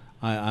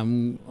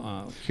I'm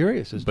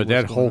curious as to But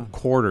what's that going whole on.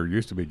 quarter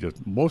used to be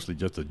mostly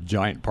just a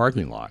giant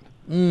parking lot.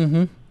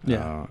 Mm-hmm.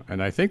 Yeah.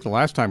 And I think the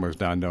last time I was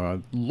down there,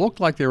 it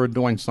looked like they were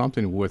doing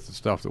something with the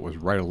stuff that was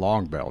right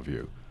along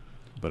Bellevue,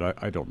 but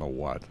I don't know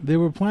what. They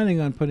were planning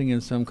on putting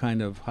in some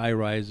kind of high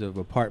rise of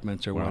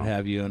apartments or what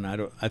have you, and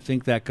I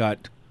think that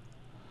got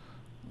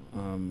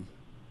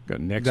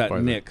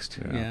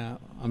nixed. Yeah,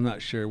 I'm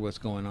not sure what's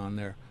going on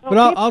there, but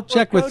I'll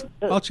check with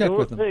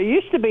them. There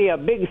used to be a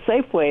big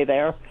Safeway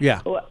there.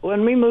 Yeah.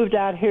 When we moved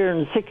out here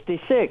in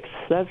 '66,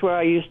 that's where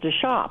I used to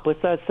shop. Was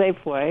that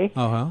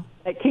Safeway?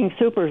 At King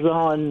Soopers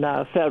on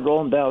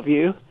Federal and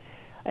Bellevue,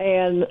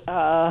 and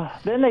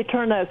then they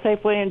turned that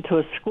Safeway into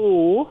a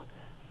school.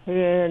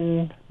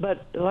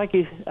 But like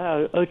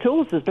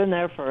O'Toole's has been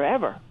there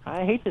forever.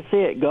 I hate to see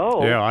it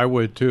go. Yeah, I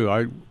would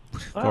too.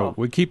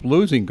 We keep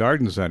losing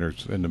garden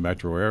centers in the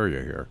metro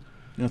area here.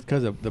 It's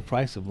because the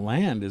price of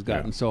land has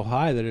gotten so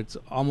high that it's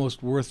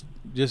almost worth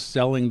just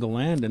selling the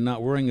land and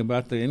not worrying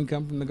about the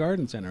income from the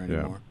garden center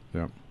anymore.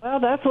 Yeah. Well,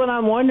 that's what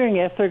I'm wondering,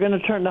 if they're going to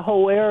turn the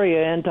whole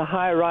area into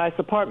high-rise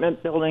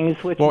apartment buildings,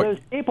 which those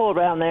people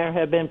around there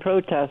have been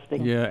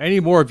protesting. Yeah,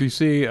 anymore, if you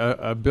see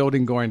a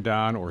building going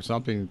down or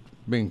something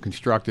being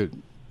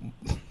constructed,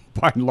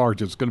 by and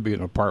large, it's going to be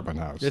an apartment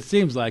house. It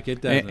seems like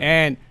it, doesn't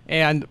it?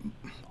 And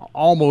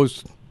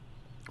almost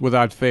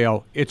without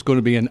fail, it's going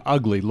to be an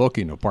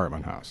ugly-looking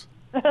apartment house.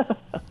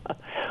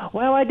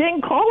 Well, I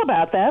didn't call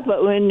about that,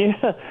 but when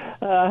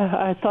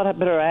I thought I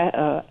better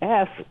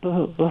ask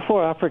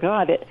before I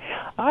forgot it.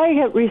 I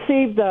had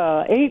received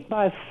 8-inch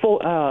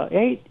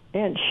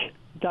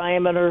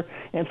diameter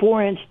and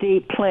 4-inch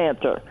deep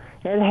planter.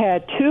 It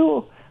had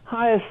 2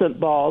 hyacinth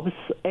bulbs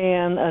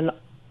and an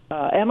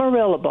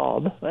amarilla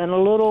bulb and a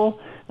little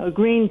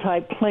green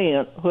type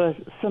plant with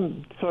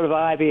some sort of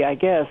ivy, I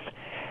guess.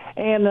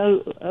 And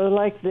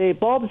like the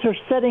bulbs are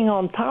sitting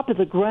on top of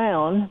the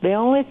ground. The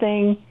only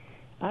thing,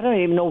 I don't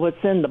even know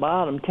what's in the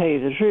bottom, to tell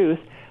you the truth,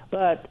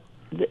 but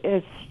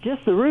it's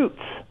just the roots,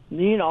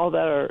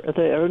 that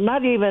are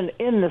not even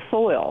in the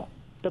soil,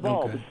 the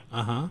bulbs.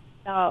 Okay.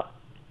 Now,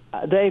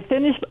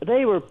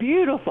 they were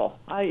beautiful.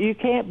 You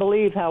can't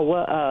believe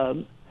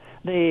how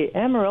the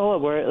amarilla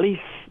were at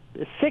least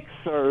 6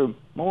 or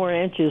more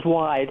inches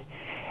wide.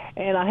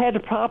 And I had to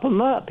prop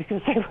them up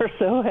because they were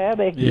so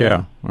heavy.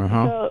 Yeah.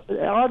 So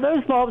are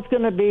those bulbs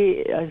going to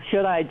be,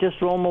 should I just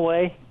roll them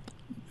away?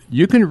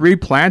 You can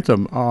replant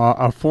them.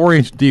 A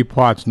 4-inch deep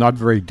pot's not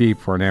very deep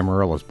for an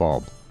amaryllis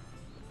bulb.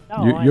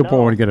 You'll probably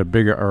want to get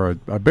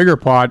a bigger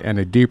pot and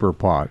a deeper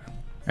pot,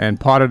 and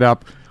pot it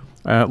up.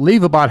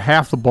 Leave about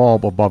half the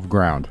bulb above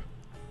ground.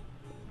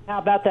 How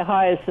about the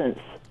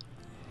hyacinths?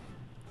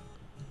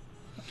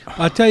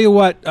 I'll tell you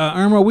what,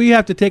 Irma, we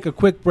have to take a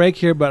quick break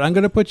here, but I'm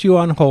going to put you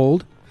on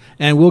hold,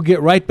 and we'll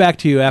get right back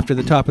to you after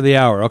the top of the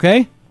hour,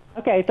 okay?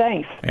 Okay,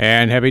 thanks.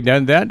 And having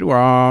done that,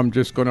 I'm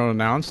just going to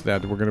announce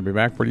that we're going to be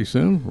back pretty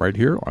soon right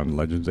here on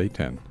Legends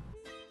 810.